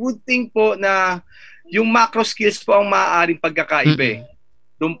I would think po na yung macro skills po ang maaaring pagkakaiba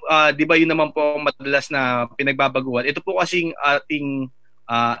di ba yun naman po ang madalas na pinagbabaguhan. Ito po kasing ating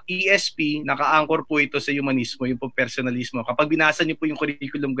ESP, naka-anchor po ito sa humanismo, yung po personalismo. Kapag binasa niyo po yung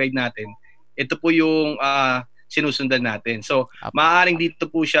curriculum guide natin, ito po yung sinusundan natin. So, maaaring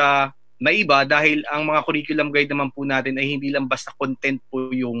dito po siya naiba dahil ang mga curriculum guide naman po natin ay hindi lang basta content po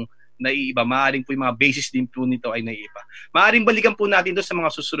yung naiiba. Maaaring po yung mga basis din po nito ay naiiba. Maaaring balikan po natin ito sa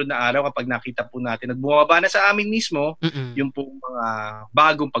mga susunod na araw kapag nakita po natin at bumaba na sa amin mismo yung po mga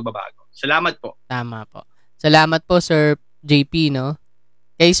bagong pagbabago. Salamat po. Tama po. Salamat po, Sir JP, no?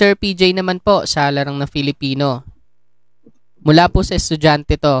 Kay Sir PJ naman po sa Larang na Filipino. Mula po sa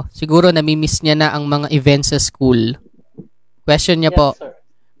estudyante to, siguro namimiss niya na ang mga events sa school. Question niya po, sir.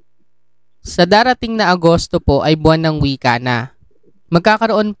 Sa darating na Agosto po ay buwan ng wika na.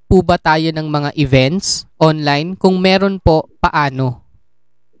 Magkakaroon po ba tayo ng mga events online? Kung meron po, paano?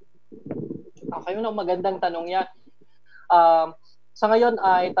 Okay, magandang tanong yan. Sa ngayon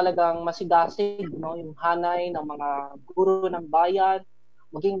ay talagang masigasig yung hanay ng mga guro ng bayan,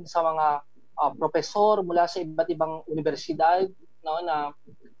 maging sa mga profesor mula sa iba't ibang universidad na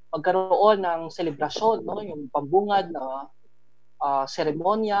magkaroon ng selebrasyon, yung pambungad na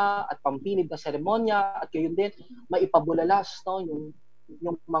seremonya at pampilib na seremonya at gayon din maipabulalas yung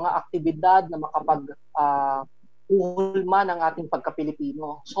mga aktibidad na makapag uhulma ng ating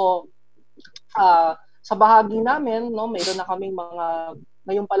pagka-Pilipino. So sa bahagi namin mayroon na kaming mga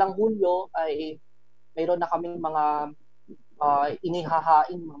ngayon pa lang Hulyo ay mayroon na kaming mga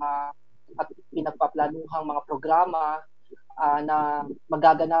inihahaing mga at pinagpaplanuhang mga programa na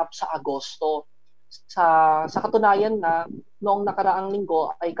magaganap sa Agosto. Sa katunayan noong nakaraang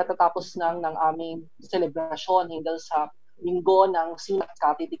linggo ay katatapos ng aming selebrasyon hinggil sa linggo ng Sinat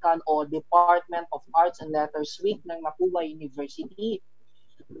Katitikan o Department of Arts and Letters Week ng Mapua University.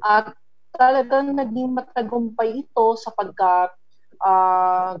 At talagang naging matagumpay ito sapagkat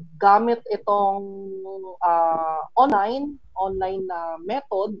gamit itong online na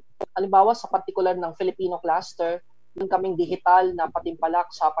method, halimbawa sa particular ng Filipino cluster, yung kaming digital na patimpalak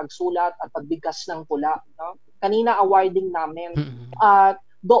sa pagsulat at pagbigkas ng tula. No? Kanina awarding namin. At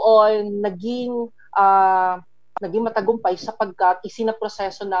doon naging matagumpay sapagkat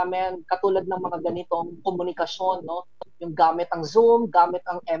isinaproseso namin katulad ng mga ganitong komunikasyon, no? Yung gamit ang Zoom, gamit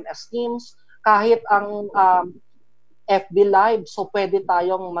ang MS Teams, kahit ang FB Live, so pwede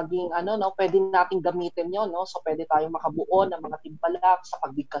tayong maging pwede nating gamitin 'yon, no? So pwede tayong makabuo ng mga timpalak sa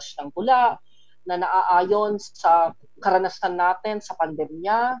pagbigkas ng tula na naaayon sa karanasan natin sa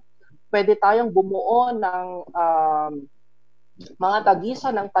pandemya. Pwede tayong bumuo ng mga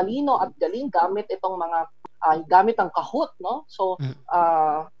tagisa ng talino at galing gamit itong mga gamit ang Kahoot, no? So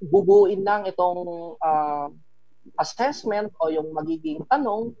bubuin lang itong assessment o yung magiging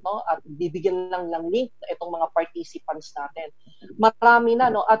tanong, no, at bibigyan lang ng link na itong mga participants natin. Marami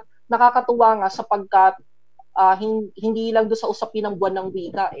na, no, at nakakatuwa nga sapagkat hindi lang doon sa usapin ng buwan ng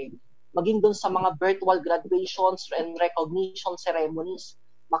wika maging doon sa mga virtual graduations and recognition ceremonies,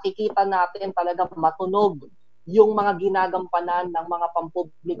 makikita natin talaga matunog yung mga ginagampanan ng mga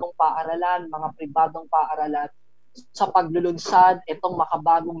pampublikong paaralan, mga pribadong paaralan sa paglulunsad itong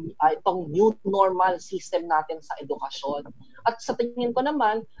itong new normal system natin sa edukasyon. At sa tingin ko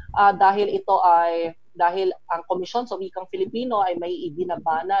naman, dahil ang Komisyon sa Wikang Filipino ay may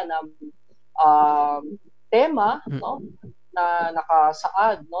ibinabana ng tema, no, na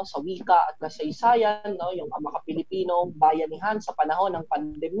nakasaad, no, sa wika at kasaysayan, no, yung mga bayanihan sa panahon ng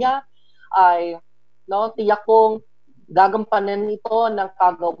pandemya, ay tiyak kong gagampanan ito ng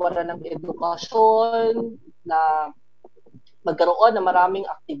kagawaran ng edukasyon na magkaroon ng maraming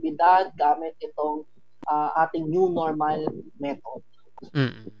aktibidad gamit itong ating new normal method.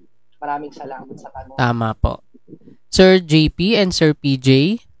 Maraming salamat sa tanong. Tama po. Sir JP and Sir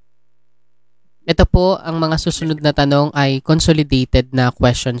PJ, ito po ang mga susunod na tanong ay consolidated na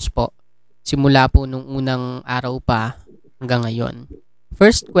questions po. Simula po nung unang araw pa hanggang ngayon.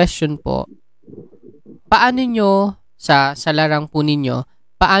 First question po, paano nyo sa larang po ninyo,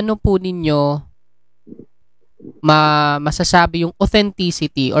 paano po ninyo masasabi yung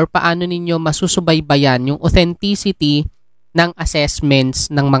authenticity or paano ninyo masusubaybayan yung authenticity ng assessments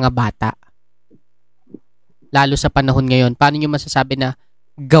ng mga bata? Lalo sa panahon ngayon, paano nyo masasabi na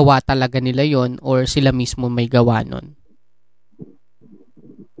gawa talaga nila yon or sila mismo may gawa nun?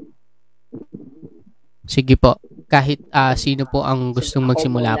 Sige po, kahit sino po ang gustong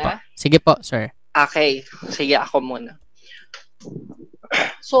magsimula po. Sige po, sir. Okay, sige ako muna.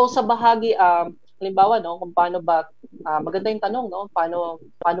 So sa bahagi halimbawa, no, kung paano ba maganda yung tanong, no, paano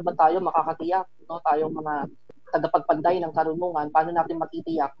ba tayo makakatiyak, no, tayong mga tagapagpanday ng karunungan, paano natin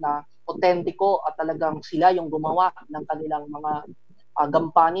matitiyak na autentiko at talagang sila yung gumawa ng kanilang mga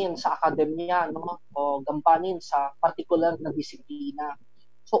gampanin sa akademya, no, o gampanin sa particular na disiplina.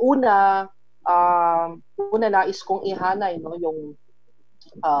 So una nais kong ihanay, no, yung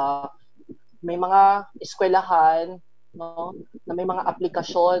may mga eskwelahan, no, na may mga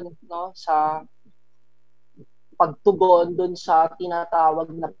aplikasyon, no, sa pagtugon dun sa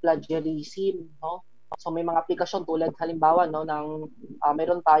tinatawag na plagiarism, no. So may mga aplikasyon tulad halimbawa, no, ng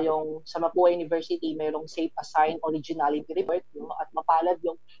meron tayong sa Mapua University, mayroong Safe Assign Originality Report, no, at mapalad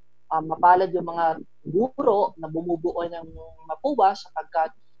yung mga guro na bumubuo ng Mapua sapagkat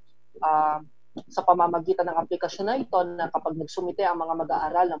sa pamamagitan ng aplikasyon na ito na kapag nagsumite ang mga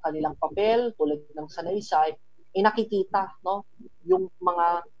mag-aaral ng kanilang papel tulad ng sanaysay, nakikita, no, yung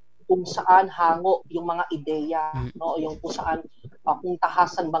mga kung saan hango yung mga ideya, no, yung kung saan kung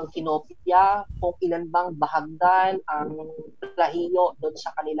tahasan bang kinopya, kung ilan bang bahagdan ang plahiyo doon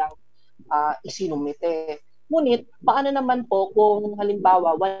sa kanilang isinumite. Ngunit paano naman po kung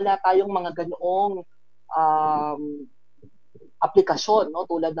halimbawa wala tayong mga ganoong aplikasyon, no,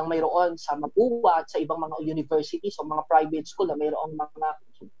 tulad ng mayroon sa Mapua at sa ibang mga universities o mga private school na mayroong mga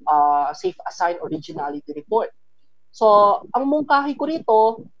Safe Assign Originality Report. So, ang mungkahi ko rito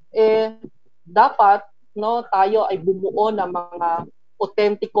dapat, no, tayo ay bumuo ng mga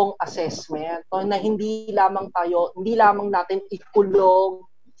authenticong assessment, no, na hindi lamang natin ikulong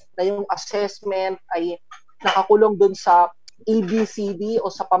na yung assessment ay nakakulong dun sa ABCD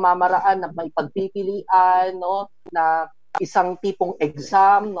o sa pamamaraan na may pagpipilian, no, na isang tipong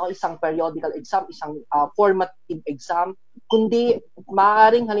exam, no, isang periodical exam, isang formative exam, kundi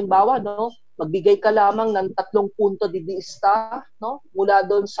maaaring halimbawa, no, magbigay ka lamang ng 3 punto de vista, no, mula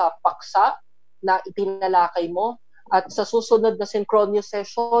doon sa paksa na itinalakay mo At sa susunod na synchronous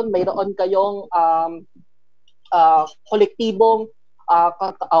session, mayroon kayong kolektibong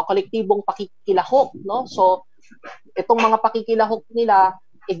pakikilahok, no? So itong mga pakikilahok nila,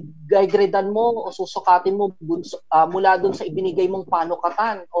 i-gradean mo o susukatin mo mula dun sa ibinigay mong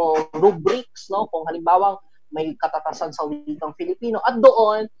panukatan o rubrics, no? Kung halimbawa may katatasan sa wikang Filipino, at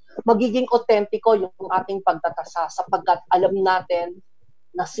doon magiging autentiko yung ating pagtatasa sapagkat alam natin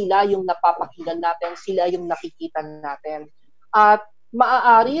na sila yung napapakinggan natin, sila yung nakikita natin. At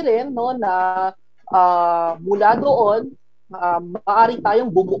maaari rin, no, na mula doon maaari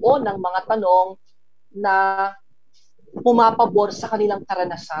tayong bumuo ng mga tanong na pumapabor sa kanilang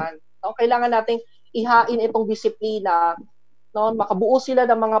karanasan. No? Kailangan nating ihain itong disiplina, no? Makabuo sila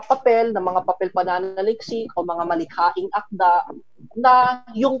ng mga papel pananaliksik o mga malikhaing akda na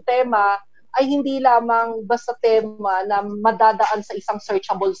yung tema ay hindi lamang basta tema na madadaan sa isang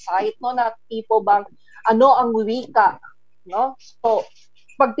searchable site, no, na tipo bang ano ang wika, no? So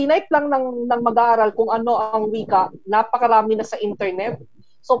pag tinype lang ng mag-aaral kung ano ang wika, napakarami na sa internet.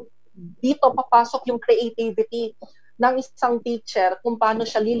 So dito papasok yung creativity ng isang teacher kung paano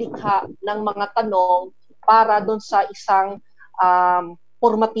siya lilikha ng mga tanong para doon sa isang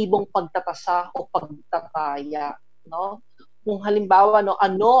formatibong pagtatasa o pagtataya, no? Kung halimbawa, no,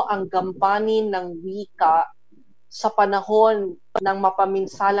 ano ang gampanin ng wika sa panahon ng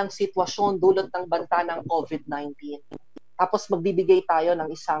mapaminsalang sitwasyon dulot ng banta ng COVID-19. Tapos magbibigay tayo ng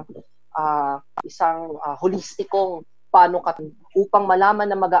isang holistikong panukatan upang malaman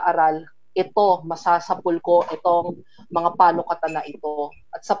na mag-aaral, ito, masasapul ko itong mga panukatan na ito.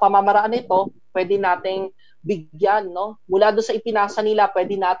 At sa pamamaraan nito, pwede nating bigyan, no? Mula doon sa ipinasa nila,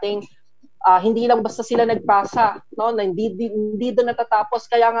 pwede nating hindi lang basta sila nagpasa, no, na hindi doon natatapos.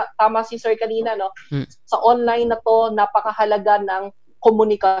 Kaya nga tama si Sir kanina, no, sa online na to napakahalaga ng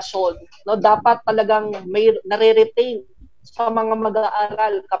komunikasyon, no. Dapat talagang may nare-retain sa mga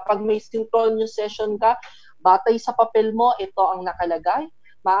mag-aaral kapag may synchronous session ka, batay sa papel mo, ito ang nakalagay.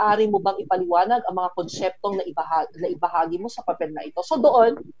 Maaari mo bang ipaliwanag ang mga konseptong na ibahagi mo sa papel na ito? So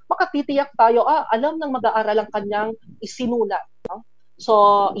doon makatitiyak tayo, alam ng mag-aaral ang kanyang isinulat, no?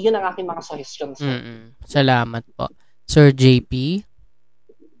 So, yun ang aking mga suggestions. Salamat po. Sir JP?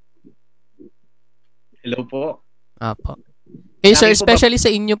 Hello po. Apo. Sir, especially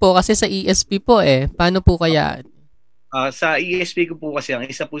sa inyo po, kasi sa ESP po paano po kaya? Sa ESP ko po kasi, ang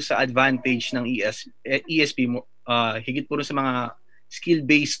isa po sa advantage ng ESP, higit po sa mga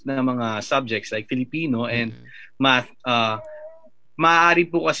skill-based na mga subjects like Filipino and math, maaari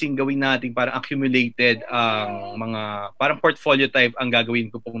po kasing gawin natin parang accumulated ang mga parang portfolio type ang gagawin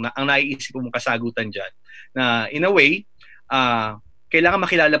ko pong ang naiisip kong kasagutan dyan na in a way kailangan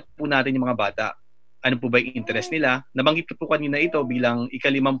makilala po natin yung mga bata, ano po ba yung interest nila. Nabanggit ko po kanina ito bilang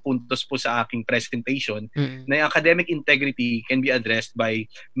ika-5 puntos po sa aking presentation na yung academic integrity can be addressed by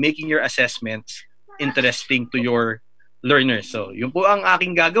making your assessments interesting to your learners. So yun po ang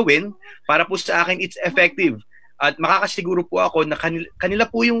aking gagawin para po sa akin it's effective. At makakasiguro po ako na kanila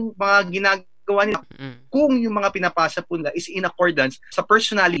po yung mga ginagawa nila kung yung mga pinapasa po nila is in accordance sa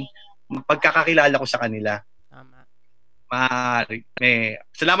personally pagkakakilala ko sa kanila. Tama.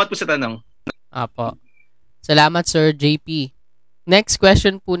 Salamat po sa tanong. Apo. Salamat, Sir JP. Next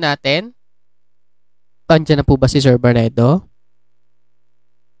question po natin. Nandiyan na po ba si Sir Barredo?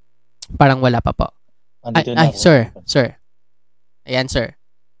 Parang wala pa po. Ay, sir. Ayan, sir.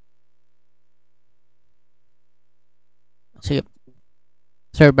 Sige.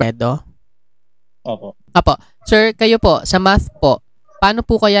 Sir Barredo? Opo. Apo. Sir, kayo po, sa math po, paano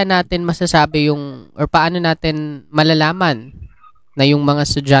po kaya natin masasabi or paano natin malalaman na yung mga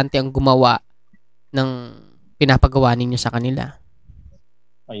estudyante ang gumawa ng pinapagawa ninyo sa kanila?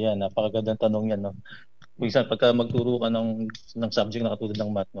 Ayan, napakagandang tanong yan, no? Minsan, pagka magturo ka ng subject na katulad ng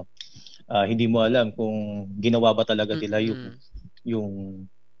math, no? Hindi mo alam kung ginawa ba talaga nila yung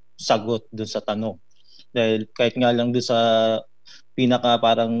sagot dun sa tanong. Dahil kahit nga lang doon sa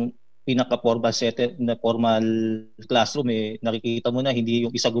formal classroom nakikita mo na hindi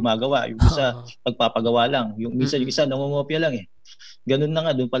yung isa gumagawa, yung isa pagpapagawa lang, yung minsan yung isa nangongopya lang Ganun na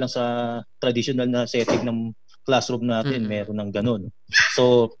nga doon pa lang sa traditional na setting ng classroom natin, meron ng ganun.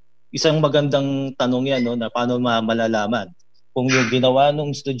 So, isang magandang tanong yan, no, na paano malalaman kung yung ginawa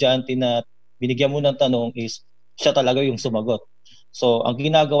ng estudyante na binigyan mo ng tanong is siya talaga yung sumagot. So, ang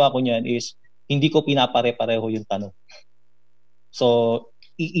ginagawa ko niyan is hindi ko pinapare-pareho yung tanong. So,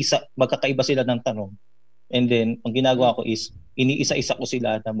 magkakaiba sila ng tanong. And then, ang ginagawa ko is, iniisa-isa ko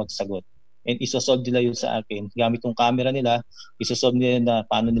sila na magsagot. And isosolve nila yun sa akin. Gamit yung camera nila, isosolve nila na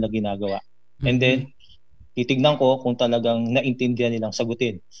paano nila ginagawa. And then, titignan ko kung talagang naintindihan nilang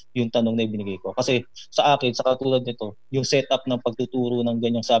sagutin yung tanong na ibinigay ko. Kasi sa akin, sa katulad nito, yung setup ng pagtuturo ng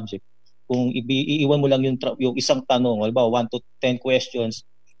ganyang subject, kung iiwan mo lang yung isang tanong, halimbawa 1 to 10 questions,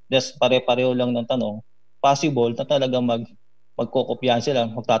 just pare-pareho lang ng tanong, possible na talagang magkokopyahan sila,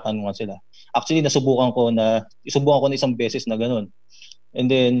 magtatanungan sila. Actually, nasubukan ko na isang beses na ganun. And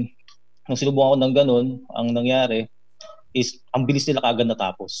then, nung sinubukan ko ng ganun, ang nangyari is, ang bilis nila kagad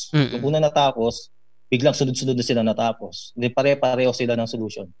natapos. Yung una natapos, biglang sunod-sunod na sila natapos. Then pare-pareho sila ng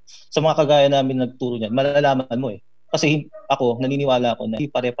solution. Sa mga kagaya namin nagturo niyan, malalaman mo eh. Kasi ako, naniniwala ako na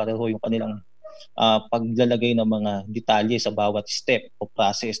hindi pare-pareho yung kanilang paglalagay ng mga detalye sa bawat step o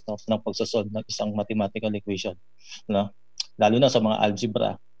process ng pagsasolve ng isang mathematical equation. No? Lalo na sa mga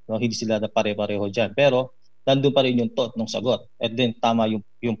algebra, no? Hindi sila na pare-pareho dyan. Pero, nandun pa rin yung thought ng sagot. And then, tama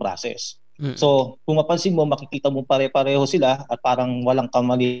yung process. So, kung mapansin mo, makikita mo pare-pareho sila at parang walang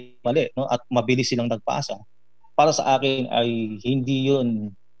kamali-mali, no? At mabilis silang nagpasa. Para sa akin ay hindi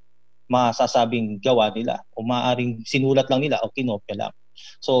yun masasabing gawa nila o maaaring sinulat lang nila o kinopya lang.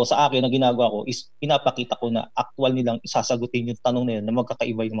 So, sa akin, ang ginagawa ko is pinapakita ko na actual nilang isasagutin yung tanong na yun na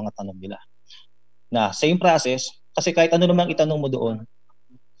magkakaiba yung mga tanong nila. Na same process, kasi kahit ano naman itanong mo doon,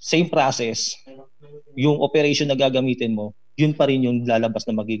 same process, yung operation na gagamitin mo, yun pa rin yung lalabas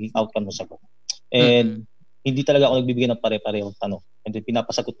na magiging outcome mo sa sagot. And hindi talaga ako nagbibigay ng pare-parehong tanong. And then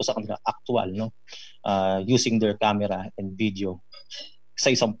pinapasagot ko sa kanila actual, no? Using their camera and video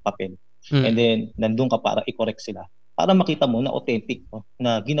sa isang papel. And then nandun ka para i-correct sila. Para makita mo na authentic, no?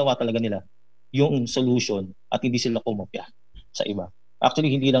 Na ginawa talaga nila yung solution at hindi sila kumopya sa iba.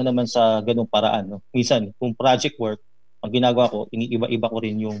 Actually, hindi lang naman sa ganung paraan, no? Minsan, kung project work, ang ginagawa ko, iniiba-iba ko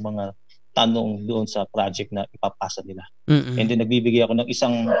rin yung mga tanong doon sa project na ipapasa nila. And then nagbibigay ako ng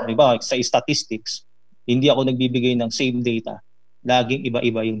isang, di ba, sa statistics, hindi ako nagbibigay ng same data. Laging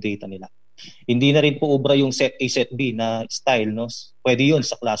iba-iba yung data nila. Hindi na rin po ubra yung set A, set B na style, no? Pwede yun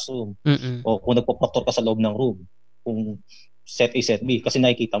sa classroom. O kung nagpo-proctor ka sa loob ng room, kung set A, set B, kasi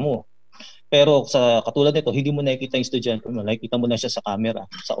nakikita mo. Pero sa katulad nito, hindi mo nakikita yung estudyante mo, nakikita mo na siya sa camera,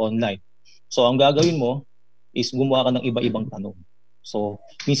 sa online. So ang gagawin mo is gumawa ka ng iba-ibang tanong. So,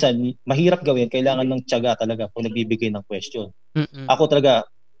 minsan, mahirap gawin, kailangan ng tiyaga talaga kung nagbibigay ng question. Ako talaga,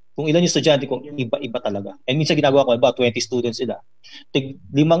 kung ilan yung estudyante ko, iba-iba talaga. And minsan ginagawa ko, about 20 students sila.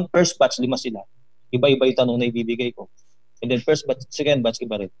 First batch, 5 sila. Iba-iba yung tanong na ibibigay ko. And then first batch, second batch,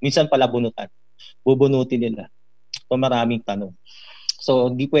 iba rin. Minsan pala bunutan. Bubunutin nila. So, maraming tanong. So,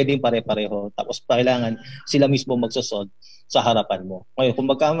 hindi pwedeng pare-pareho. Tapos, kailangan sila mismo magsasolve sa harapan mo. Ngayon, kung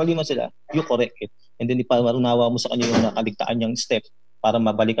magkamali man sila, you correct it. And then, iparunawa mo sa kanya yung nakaligtaan niyang step para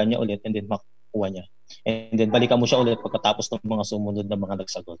mabalikan niya ulit and then makuha niya. And then, balikan mo siya ulit pagkatapos ng mga sumunod na mga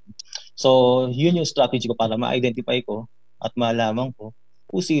nagsagot. So, yun yung strategy ko para ma-identify ko at malaman ko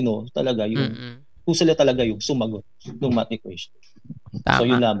kung sino talaga yung, kung sila talaga yung sumagot ng math equation. Tama. So,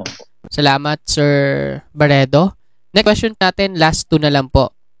 yun lamang po. Salamat, Sir Barredo. Next question natin, last 2 na lang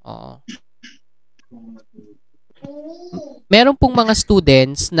po. Meron pong mga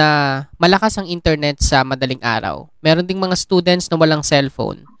students na malakas ang internet sa madaling araw. Meron ding mga students na walang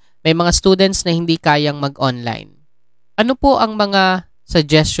cellphone. May mga students na hindi kayang mag-online. Ano po ang mga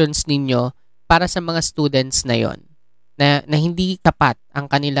suggestions ninyo para sa mga students na yon na hindi tapat ang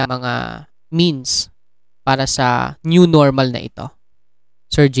kanila mga means para sa new normal na ito?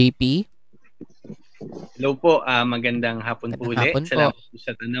 Sir JP? Hello po, magandang hapon po ulit. Salamat po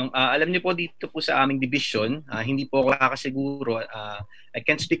sa tanong. Alam niyo po dito po sa aming division, hindi po ako kakasiguro, I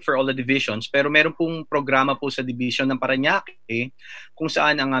can't speak for all the divisions, pero meron pong programa po sa division ng Parañaque kung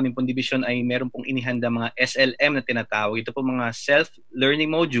saan ang aming pong division ay meron pong inihanda mga SLM na tinatawag. Ito po mga self-learning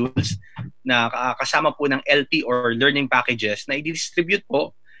modules na kasama po ng LT or learning packages na i-distribute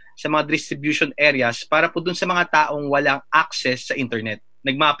po sa mga distribution areas para po dun sa mga taong walang access sa internet.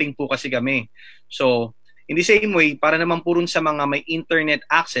 Nagmapping po kasi kami. So, in the same way, para naman po rin sa mga may internet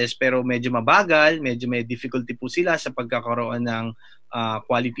access pero medyo mabagal, medyo may difficulty po sila sa pagkakaroon ng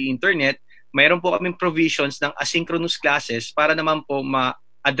quality internet, mayroon po kaming provisions ng asynchronous classes para naman po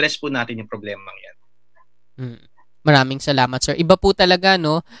ma-address po natin yung problemang yan. Maraming salamat, sir. Iba po talaga,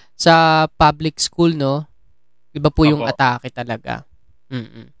 no, sa public school, no? Iba po yung atake talaga.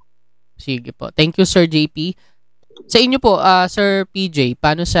 Sige po. Thank you, Sir JP. Sa inyo po, Sir PJ,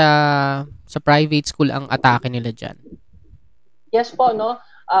 paano sa private school ang atake nila dyan? Yes po, no?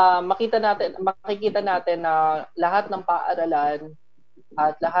 Makikita natin na lahat ng paaralan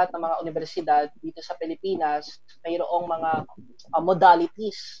at lahat ng mga universidad dito sa Pilipinas, mayroong mga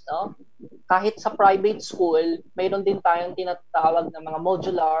modalities, no? Kahit sa private school, mayroon din tayong tinatawag na mga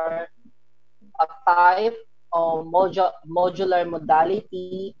modular type modular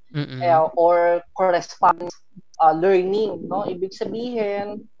modality Mm-mm. or correspondence learning, no? Ibig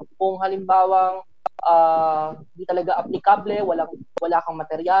sabihin, kung halimbawang di talaga aplikable, wala kang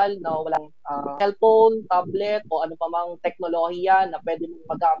material, no, walang cellphone, tablet o ano pa mang teknolohiya na pwede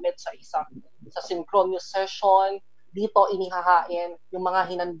mong magamit sa synchronous session, dito inihahain yung mga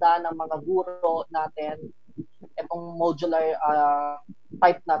hinanda ng mga guro natin itong modular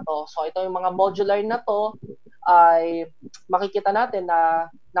type na to. So ito yung mga modular na to ay makikita natin na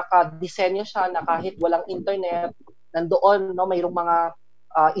nakadesenyo siya na kahit walang internet, nandoon, no, mayroong mga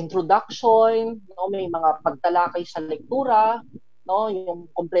introduction, no, may mga pagtalakay sa lektura, no, yung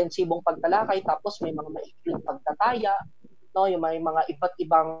komprehensibong pagtalakay, tapos may mga maikling pagtataya, no, yung may mga iba't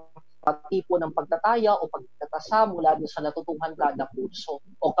ibang tipo ng pagtataya o pagtatasa mula doon sa natutuhan kada kurso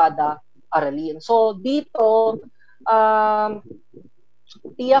o kada aralin. So dito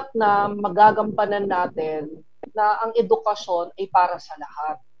tiyak na magagampanan natin na ang edukasyon ay para sa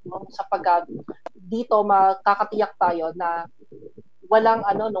lahat, no? Sapagkat dito makakatiyak tayo na walang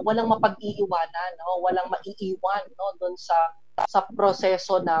walang mapag-iiwanan, no? Walang maiiwan, no, doon sa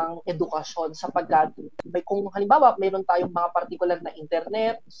proseso ng edukasyon, sapagkat kung halimbawa mayroon tayong mga particular na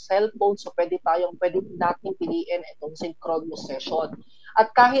internet, cellphone, so pwede natin piliin itong synchronous session.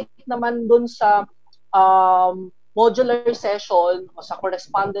 At kahit naman doon sa modular session o sa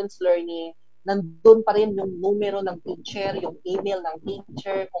correspondence learning, nandun pa rin yung numero ng teacher, yung email ng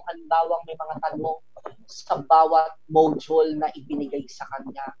teacher, kung halimbawang may mga tanong sa bawat module na ibinigay sa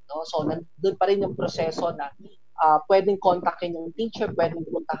kanya, no? So nandun pa rin yung proseso na pwedeng kontakin yung teacher, pwedeng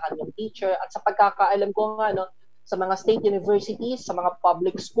puntahan yung teacher, at sa pagkakaalam ko nga, no, sa mga state universities, sa mga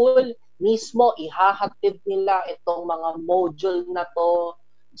public school, mismo ihahatid nila itong mga module na to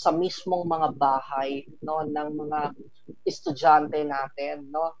sa mismong mga bahay, no, ng mga estudyante natin,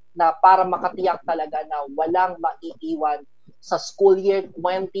 no, na para makatiyak talaga na walang maiiwan sa school year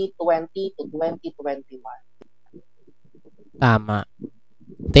 2020 to 2021. Tama.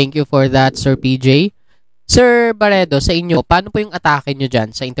 Thank you for that, Sir PJ. Sir Barredo, sa inyo, paano po yung atake nyo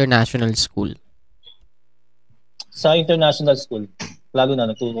dyan sa international school? Sa international school, lalo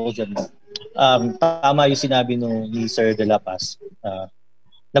na nagturo ko dyan, tama yung sinabi ni Sir Dela Paz.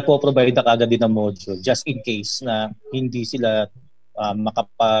 Nagpo-provide na kagad din ng module just in case na hindi sila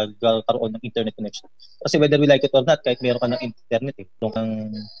makapagkaroon ng internet connection. Kasi whether we like it or not, kahit meron ka ng internet, meron kang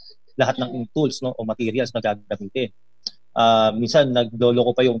lahat ng tools, no, o materials na gagamitin. Minsan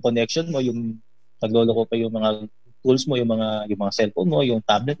nagloloko pa yung connection mo, nagloloko pa yung mga tools mo, yung mga cellphone mo, yung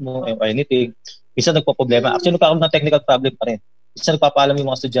tablet mo, or anything. Minsan nagpo-problema. Actually, nagkakaroon ng technical problem pa rin. Minsan nagpapaalam yung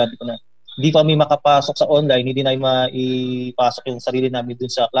mga estudyante ko na hindi kami makapasok sa online, hindi namin maipasok yung sarili namin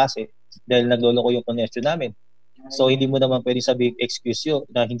dun sa klase dahil nagloloko yung connection namin. So hindi mo naman pwede sabihin excuse yun,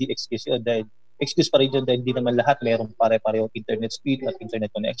 na hindi excuse yun, dahil excuse pa rin yun dahil hindi naman lahat merong pare-pareho internet speed at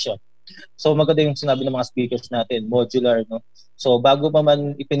internet connection. So maganda yung sinabi ng mga speakers natin, modular, no? So bago pa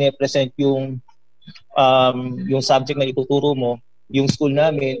man ipine-present yung subject na ituturo mo, yung school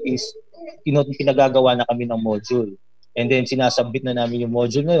namin is pinagagawa na kami ng module. And then sinasubmit na namin yung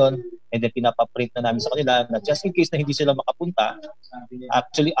module na yun, and then pinapaprint na namin sa kanila na just in case na hindi sila makapunta,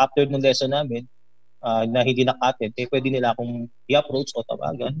 actually after ng lesson namin, na hindi naka-attend, pwede nila akong i-approach o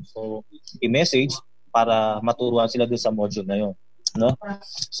tawagan, so i-message para maturuan sila dun sa module na yun, no?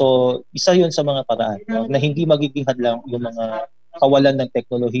 So isa yun sa mga paraan, no, na hindi magiging hadlang yung mga kawalan ng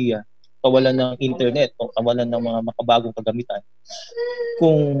teknolohiya, kawalan ng internet, o kawalan ng mga makabagong kagamitan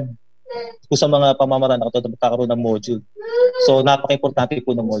kung sa mga pamamaraan na magkakaroon ng module. So napaka-importante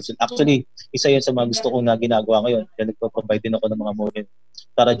po ng module. Actually, isa yun sa mga gusto kong na ginagawa ngayon. Kaya nagpo-provide din ako ng mga module.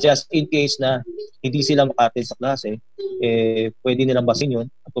 Para just in case na hindi sila maka-attend sa klase, pwede nilang basin yun.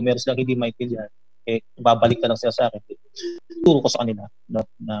 At kung meron silang hindi maintindihan, babalik ka lang sila sa akin. Turo ko sa kanila, no,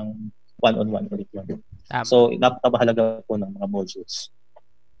 ng one-on-one ulit yun. So napakahalaga po ng mga modules.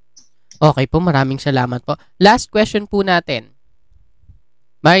 Okay po, maraming salamat po. Last question po natin.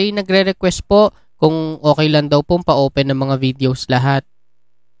 May nagre-request po kung okay lang daw pong pa-open ng mga videos lahat.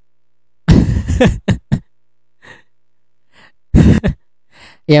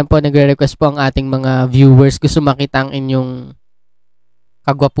 Yan po, nagre-request po ang ating mga viewers. Gusto makita ang inyong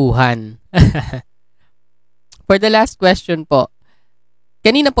kagwapuhan. For the last question po,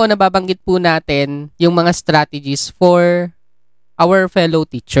 kanina po nababanggit po natin yung mga strategies for our fellow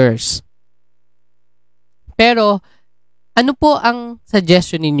teachers. Pero, ano po ang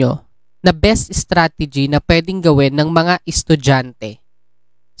suggestion ninyo na best strategy na pwedeng gawin ng mga estudyante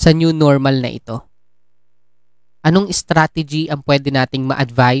sa new normal na ito? Anong strategy ang pwede nating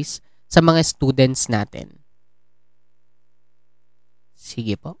ma-advise sa mga students natin?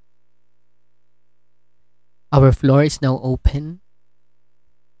 Sige po. Our floor is now open.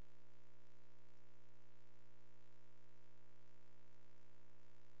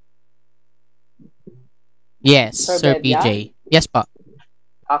 Yes, Sir Sir Bedia? PJ. Yes po.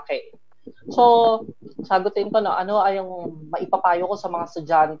 Okay. So, sagutin ko, no, ano ay yung maipapayo ko sa mga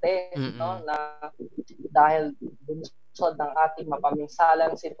estudyante, no, Mm-mm. na dahil bunsod ng ating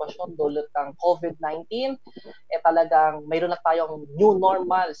mapaminsalang sitwasyon dulot ng COVID-19, talagang mayroon na tayong new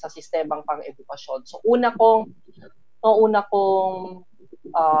normal sa sistemang pang-edukasyon. So, una kong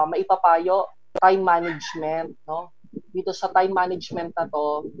maipapayo, time management, no? Dito sa time management na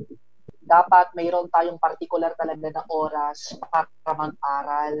to, dapat mayroon tayong particular talaga na oras para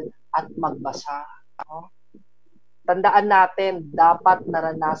mag-aral at magbasa. No? Tandaan natin, dapat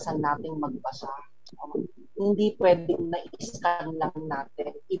naranasan nating magbasa. Hindi pwedeng na-scan lang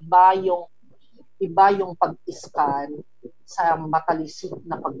natin. Iba yung pag-scan sa matalisik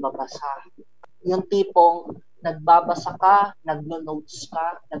na pagbabasa. Yung tipong nagbabasa ka, nagno-notes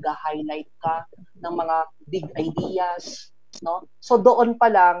ka, nag-highlight ka ng mga big ideas, no? So doon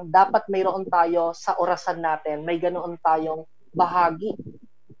pa lang dapat mayroon tayo sa orasan natin, may ganoon tayong bahagi.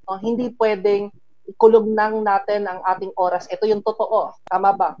 No? Hindi pwedeng ikulog nang natin ang ating oras. Ito yung totoo.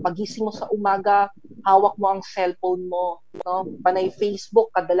 Tama ba? Pagising mo sa umaga, hawak mo ang cellphone mo, no? Panay Facebook,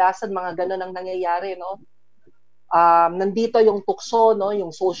 kadalasan mga ganoon ang nangyayari, no? Nandito yung tukso, no?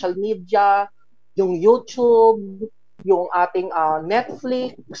 Yung social media, yung YouTube, yung ating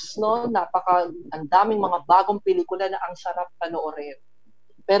Netflix, no? Ang daming mga bagong pelikula na ang sarap panoorin.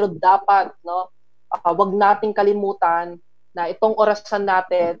 Pero dapat, no, wag nating kalimutan na itong orasan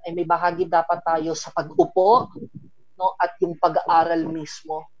natin ay may bahagi dapat tayo sa pag-upo, no, at yung pag-aaral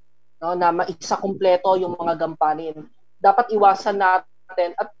mismo, no, na maisa kumpleto yung mga gampanin. Dapat iwasan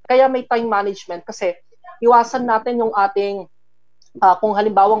natin, at kaya may time management kasi iwasan natin yung ating kung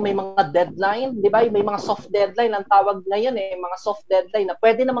halimbawang may mga deadline, di ba? May mga soft deadline ang tawag ngayon mga soft deadline na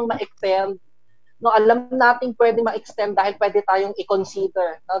pwede namang ma-extend. No, alam natin pwede ma-extend dahil pwede tayong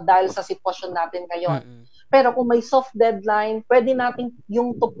i-consider, no, dahil sa sitwasyon natin ngayon. Mm-mm. Pero kung may soft deadline, pwede natin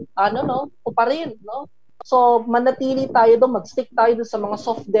yung tuparin, no? So, manatili tayo doon, mag-stick tayo doon sa mga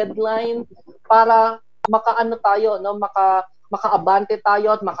soft deadline para makaano tayo, no, makaabante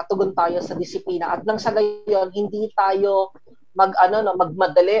tayo at makatugon tayo sa disiplina. At nang sa gayon, hindi tayo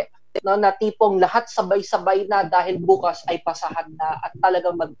magmadali, no, na tipong lahat sabay-sabay na dahil bukas ay pasahan na at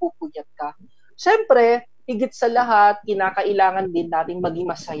talagang magpupuyat ka. Siyempre, higit sa lahat, kinakailangan din nating maging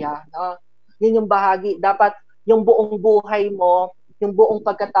masaya, no? Yun yung bahagi. Dapat yung buong buhay mo, yung buong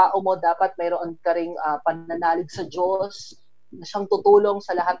pagkatao mo, dapat mayroon ka ring pananalig sa Diyos na siyang tutulong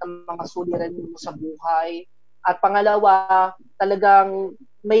sa lahat ng mga suliranin mo sa buhay. At pangalawa, talagang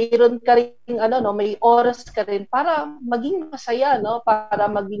mayroon ka ring may oras ka rin para maging masaya, no, para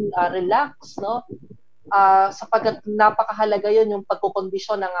maging relax, no, sapagkat napakahalaga yun yung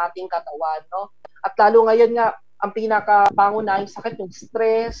pagkukondisyon ng ating katawan, no. At lalo ngayon nga ang pinakapangunahing sakit yung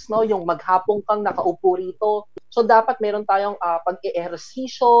stress, no, yung maghapon kang nakaupo rito. So dapat mayroon tayong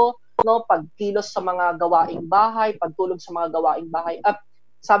pag-eehersisyo, no, pagkilos sa mga gawaing bahay, pagtulong sa mga gawaing bahay. At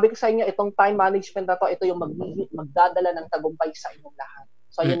sabi ko sa inyo, itong time management na to, ito yung magdadala ng tagumpay sa inyong lahat.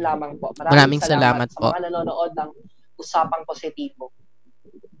 So, yun lamang po. Maraming salamat sa po. mga nanonood ng Usapang Positibo.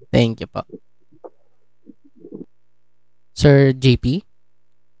 Thank you po. Sir JP?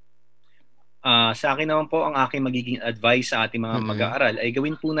 Sa akin naman po, ang aking magiging advice sa ating mga mag-aaral ay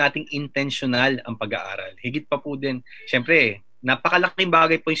gawin po nating intentional ang pag-aaral. Higit pa po din, syempre, napakalaking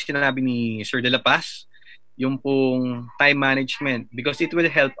bagay po yung sinabi ni Sir Dela Paz, yung pong time management, because it will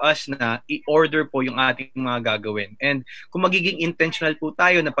help us na i-order po yung ating mga gagawin. And kung magiging intentional po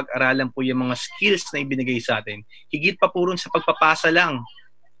tayo na pag-aralan po yung mga skills na ibinigay sa atin, higit pa po rin sa pagpapasa lang,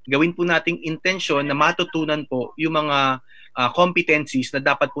 gawin po nating intention na matutunan po yung mga competencies na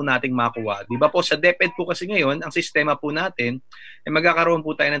dapat po nating makuha. Di ba po, sa DepEd po kasi ngayon, ang sistema po natin, ay magkakaroon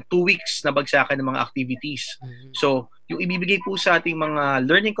po tayo ng 2 weeks na bagsakan ng mga activities. So, yung ibibigay po sa ating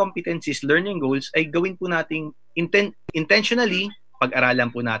mga learning competencies, learning goals, ay gawin po nating intentionally, pag-aralan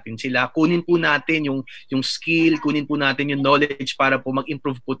po natin sila, kunin po natin yung skill, kunin po natin yung knowledge para po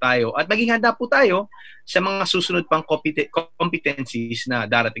mag-improve po tayo at maging handa po tayo sa mga susunod pang competencies na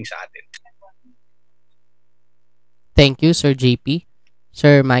darating sa atin. Thank you, Sir JP.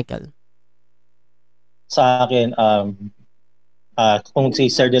 Sir Michael? Sa akin, kung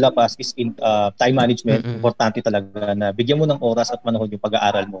si Sir Dela Paz is in time management, importante talaga na bigyan mo ng oras at panahon yung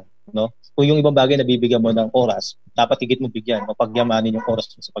pag-aaral mo, no? Kung yung ibang bagay na bibigyan mo ng oras, dapat higit mo bigyan o pagyamanin yung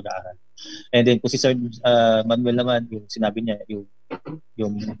oras mo sa pag-aaral. And then kung si Sir Manuel naman, yung sinabi niya, yung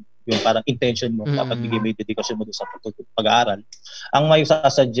yung parang intention mo, dapat bigay mo yung dedikasyon mo doon sa pag-aaral. Ang may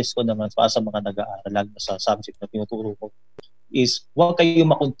sasuggest ko naman para sa mga nag-aaral, lalo na sa subject na tinuturo ko, is huwag kayo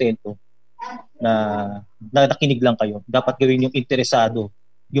makontento na nakinig lang kayo. Dapat gawin yung interesado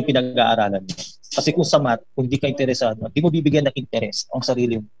yung pinag-aaralan mo. Kasi kung sa math, kung di ka interesado, hindi mo bibigyan ng interest ang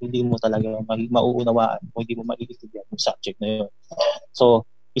sarili mo, hindi mo talaga mauunawaan, o hindi mo maiintindihan yung subject na yun. So,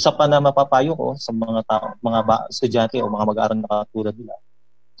 isa pa na mapapayo ko sa mga estudyante o mga mag-aaral na katulad nila,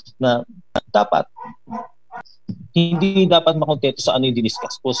 na dapat hindi dapat makontento sa ano yung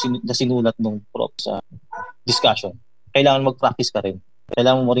diniscuss o na sinulat ng prof sa discussion. Kailangan mag-practice ka rin.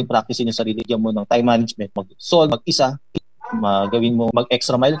 Kailangan mo rin practicein yung sarili. Diyan mo ng time management, mag-solve, mag-isa, gawin mo,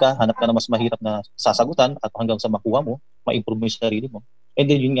 mag-extra mile ka, hanap ka na mas mahirap na sasagutan at hanggang sa makuha mo, ma-improve mo yung sarili mo. And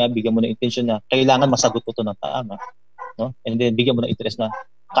then yun nga, bigyan mo ng intention na kailangan masagot ko to ng tama. No? And then bigyan mo ng interest na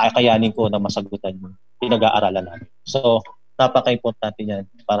kakayanin ko na masagutan yung pinag-aaralan namin. So, napaka-importante yan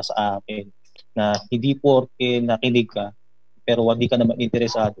para sa akin na hindi porke nakinig ka pero hindi ka naman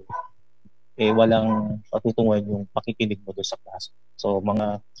interesado, walang patutunguhan yung pakikinig mo doon sa klase. So,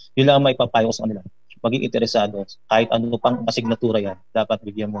 yun lang may papayo ko sa kanila. Maging interesado, kahit ano pang asignatura yan, dapat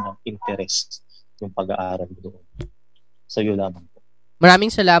bigyan mo ng interest yung pag-aaral mo doon. So, yun lamang po. Maraming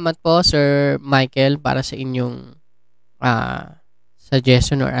salamat po, Sir Michael, para sa inyong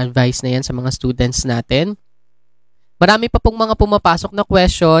suggestion or advice na yan sa mga students natin. Marami pa pong mga pumapasok na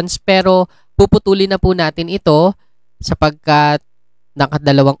questions, pero puputulin na po natin ito sapagkat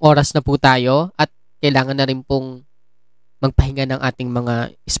nakadalawang oras na po tayo at kailangan na rin pong magpahinga ng ating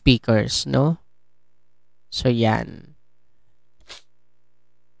mga speakers, no? So, yan.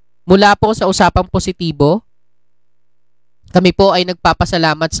 Mula po sa Usapang Positibo, kami po ay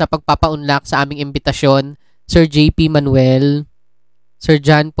nagpapasalamat sa pagpapaunlak sa aming imbitasyon, Sir JP Manuel, Sir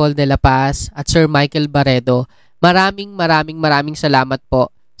John Paul Dela Paz, at Sir Michael Barredo. Maraming salamat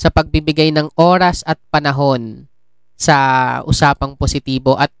po sa pagbibigay ng oras at panahon sa Usapang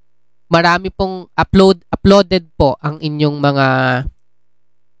Positibo at marami pong uploaded po ang inyong mga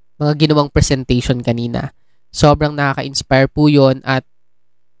ginawang presentation kanina. Sobrang nakaka-inspire po yun at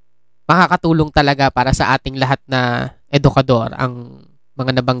makakatulong talaga para sa ating lahat na edukador ang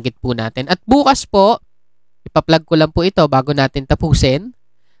mga nabanggit po natin. At bukas po, ipa-plug ko lang po ito bago natin tapusin.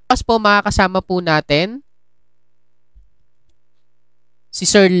 Bukas po makakasama po natin si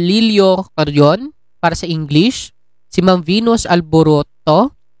Sir Lilio Carrion para sa English, si Ma'am Venus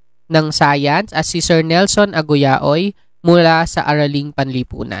Alboroto ng Science at si Sir Nelson Agoyaoy mula sa Araling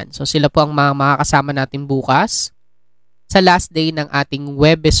Panlipunan. So sila po ang makakasama natin bukas sa last day ng ating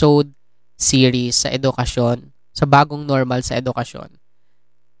webisode series sa edukasyon, sa bagong normal sa edukasyon.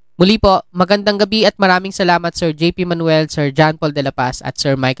 Muli po, magandang gabi at maraming salamat Sir JP Manuel, Sir John Paul de la Paz at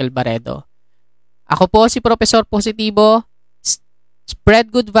Sir Michael Barredo. Ako po si Professor Positibo.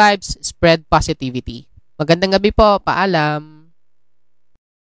 Spread good vibes, spread positivity. Magandang gabi po, paalam.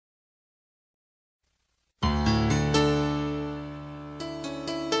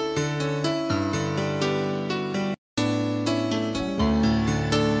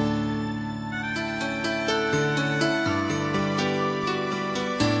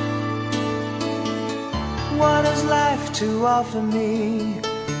 What has life to offer me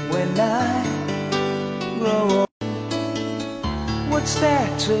when I grow old? What's there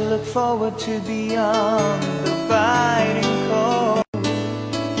to look forward to beyond the biting cold?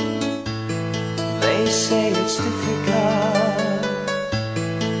 They say it's difficult,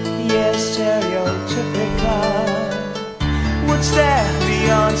 yes, stereotypical. What's there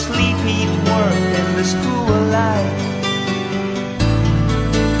beyond sleep, eat, work, and the school life?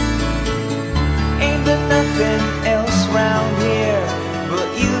 Ain't there nothing else round here but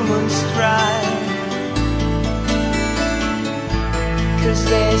human strife? 'Cause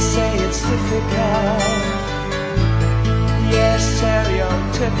they say it's difficult, yes,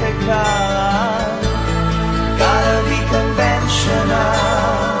 stereotypical. Gotta be conventional,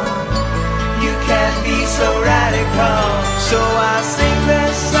 you can't be so radical. So I sing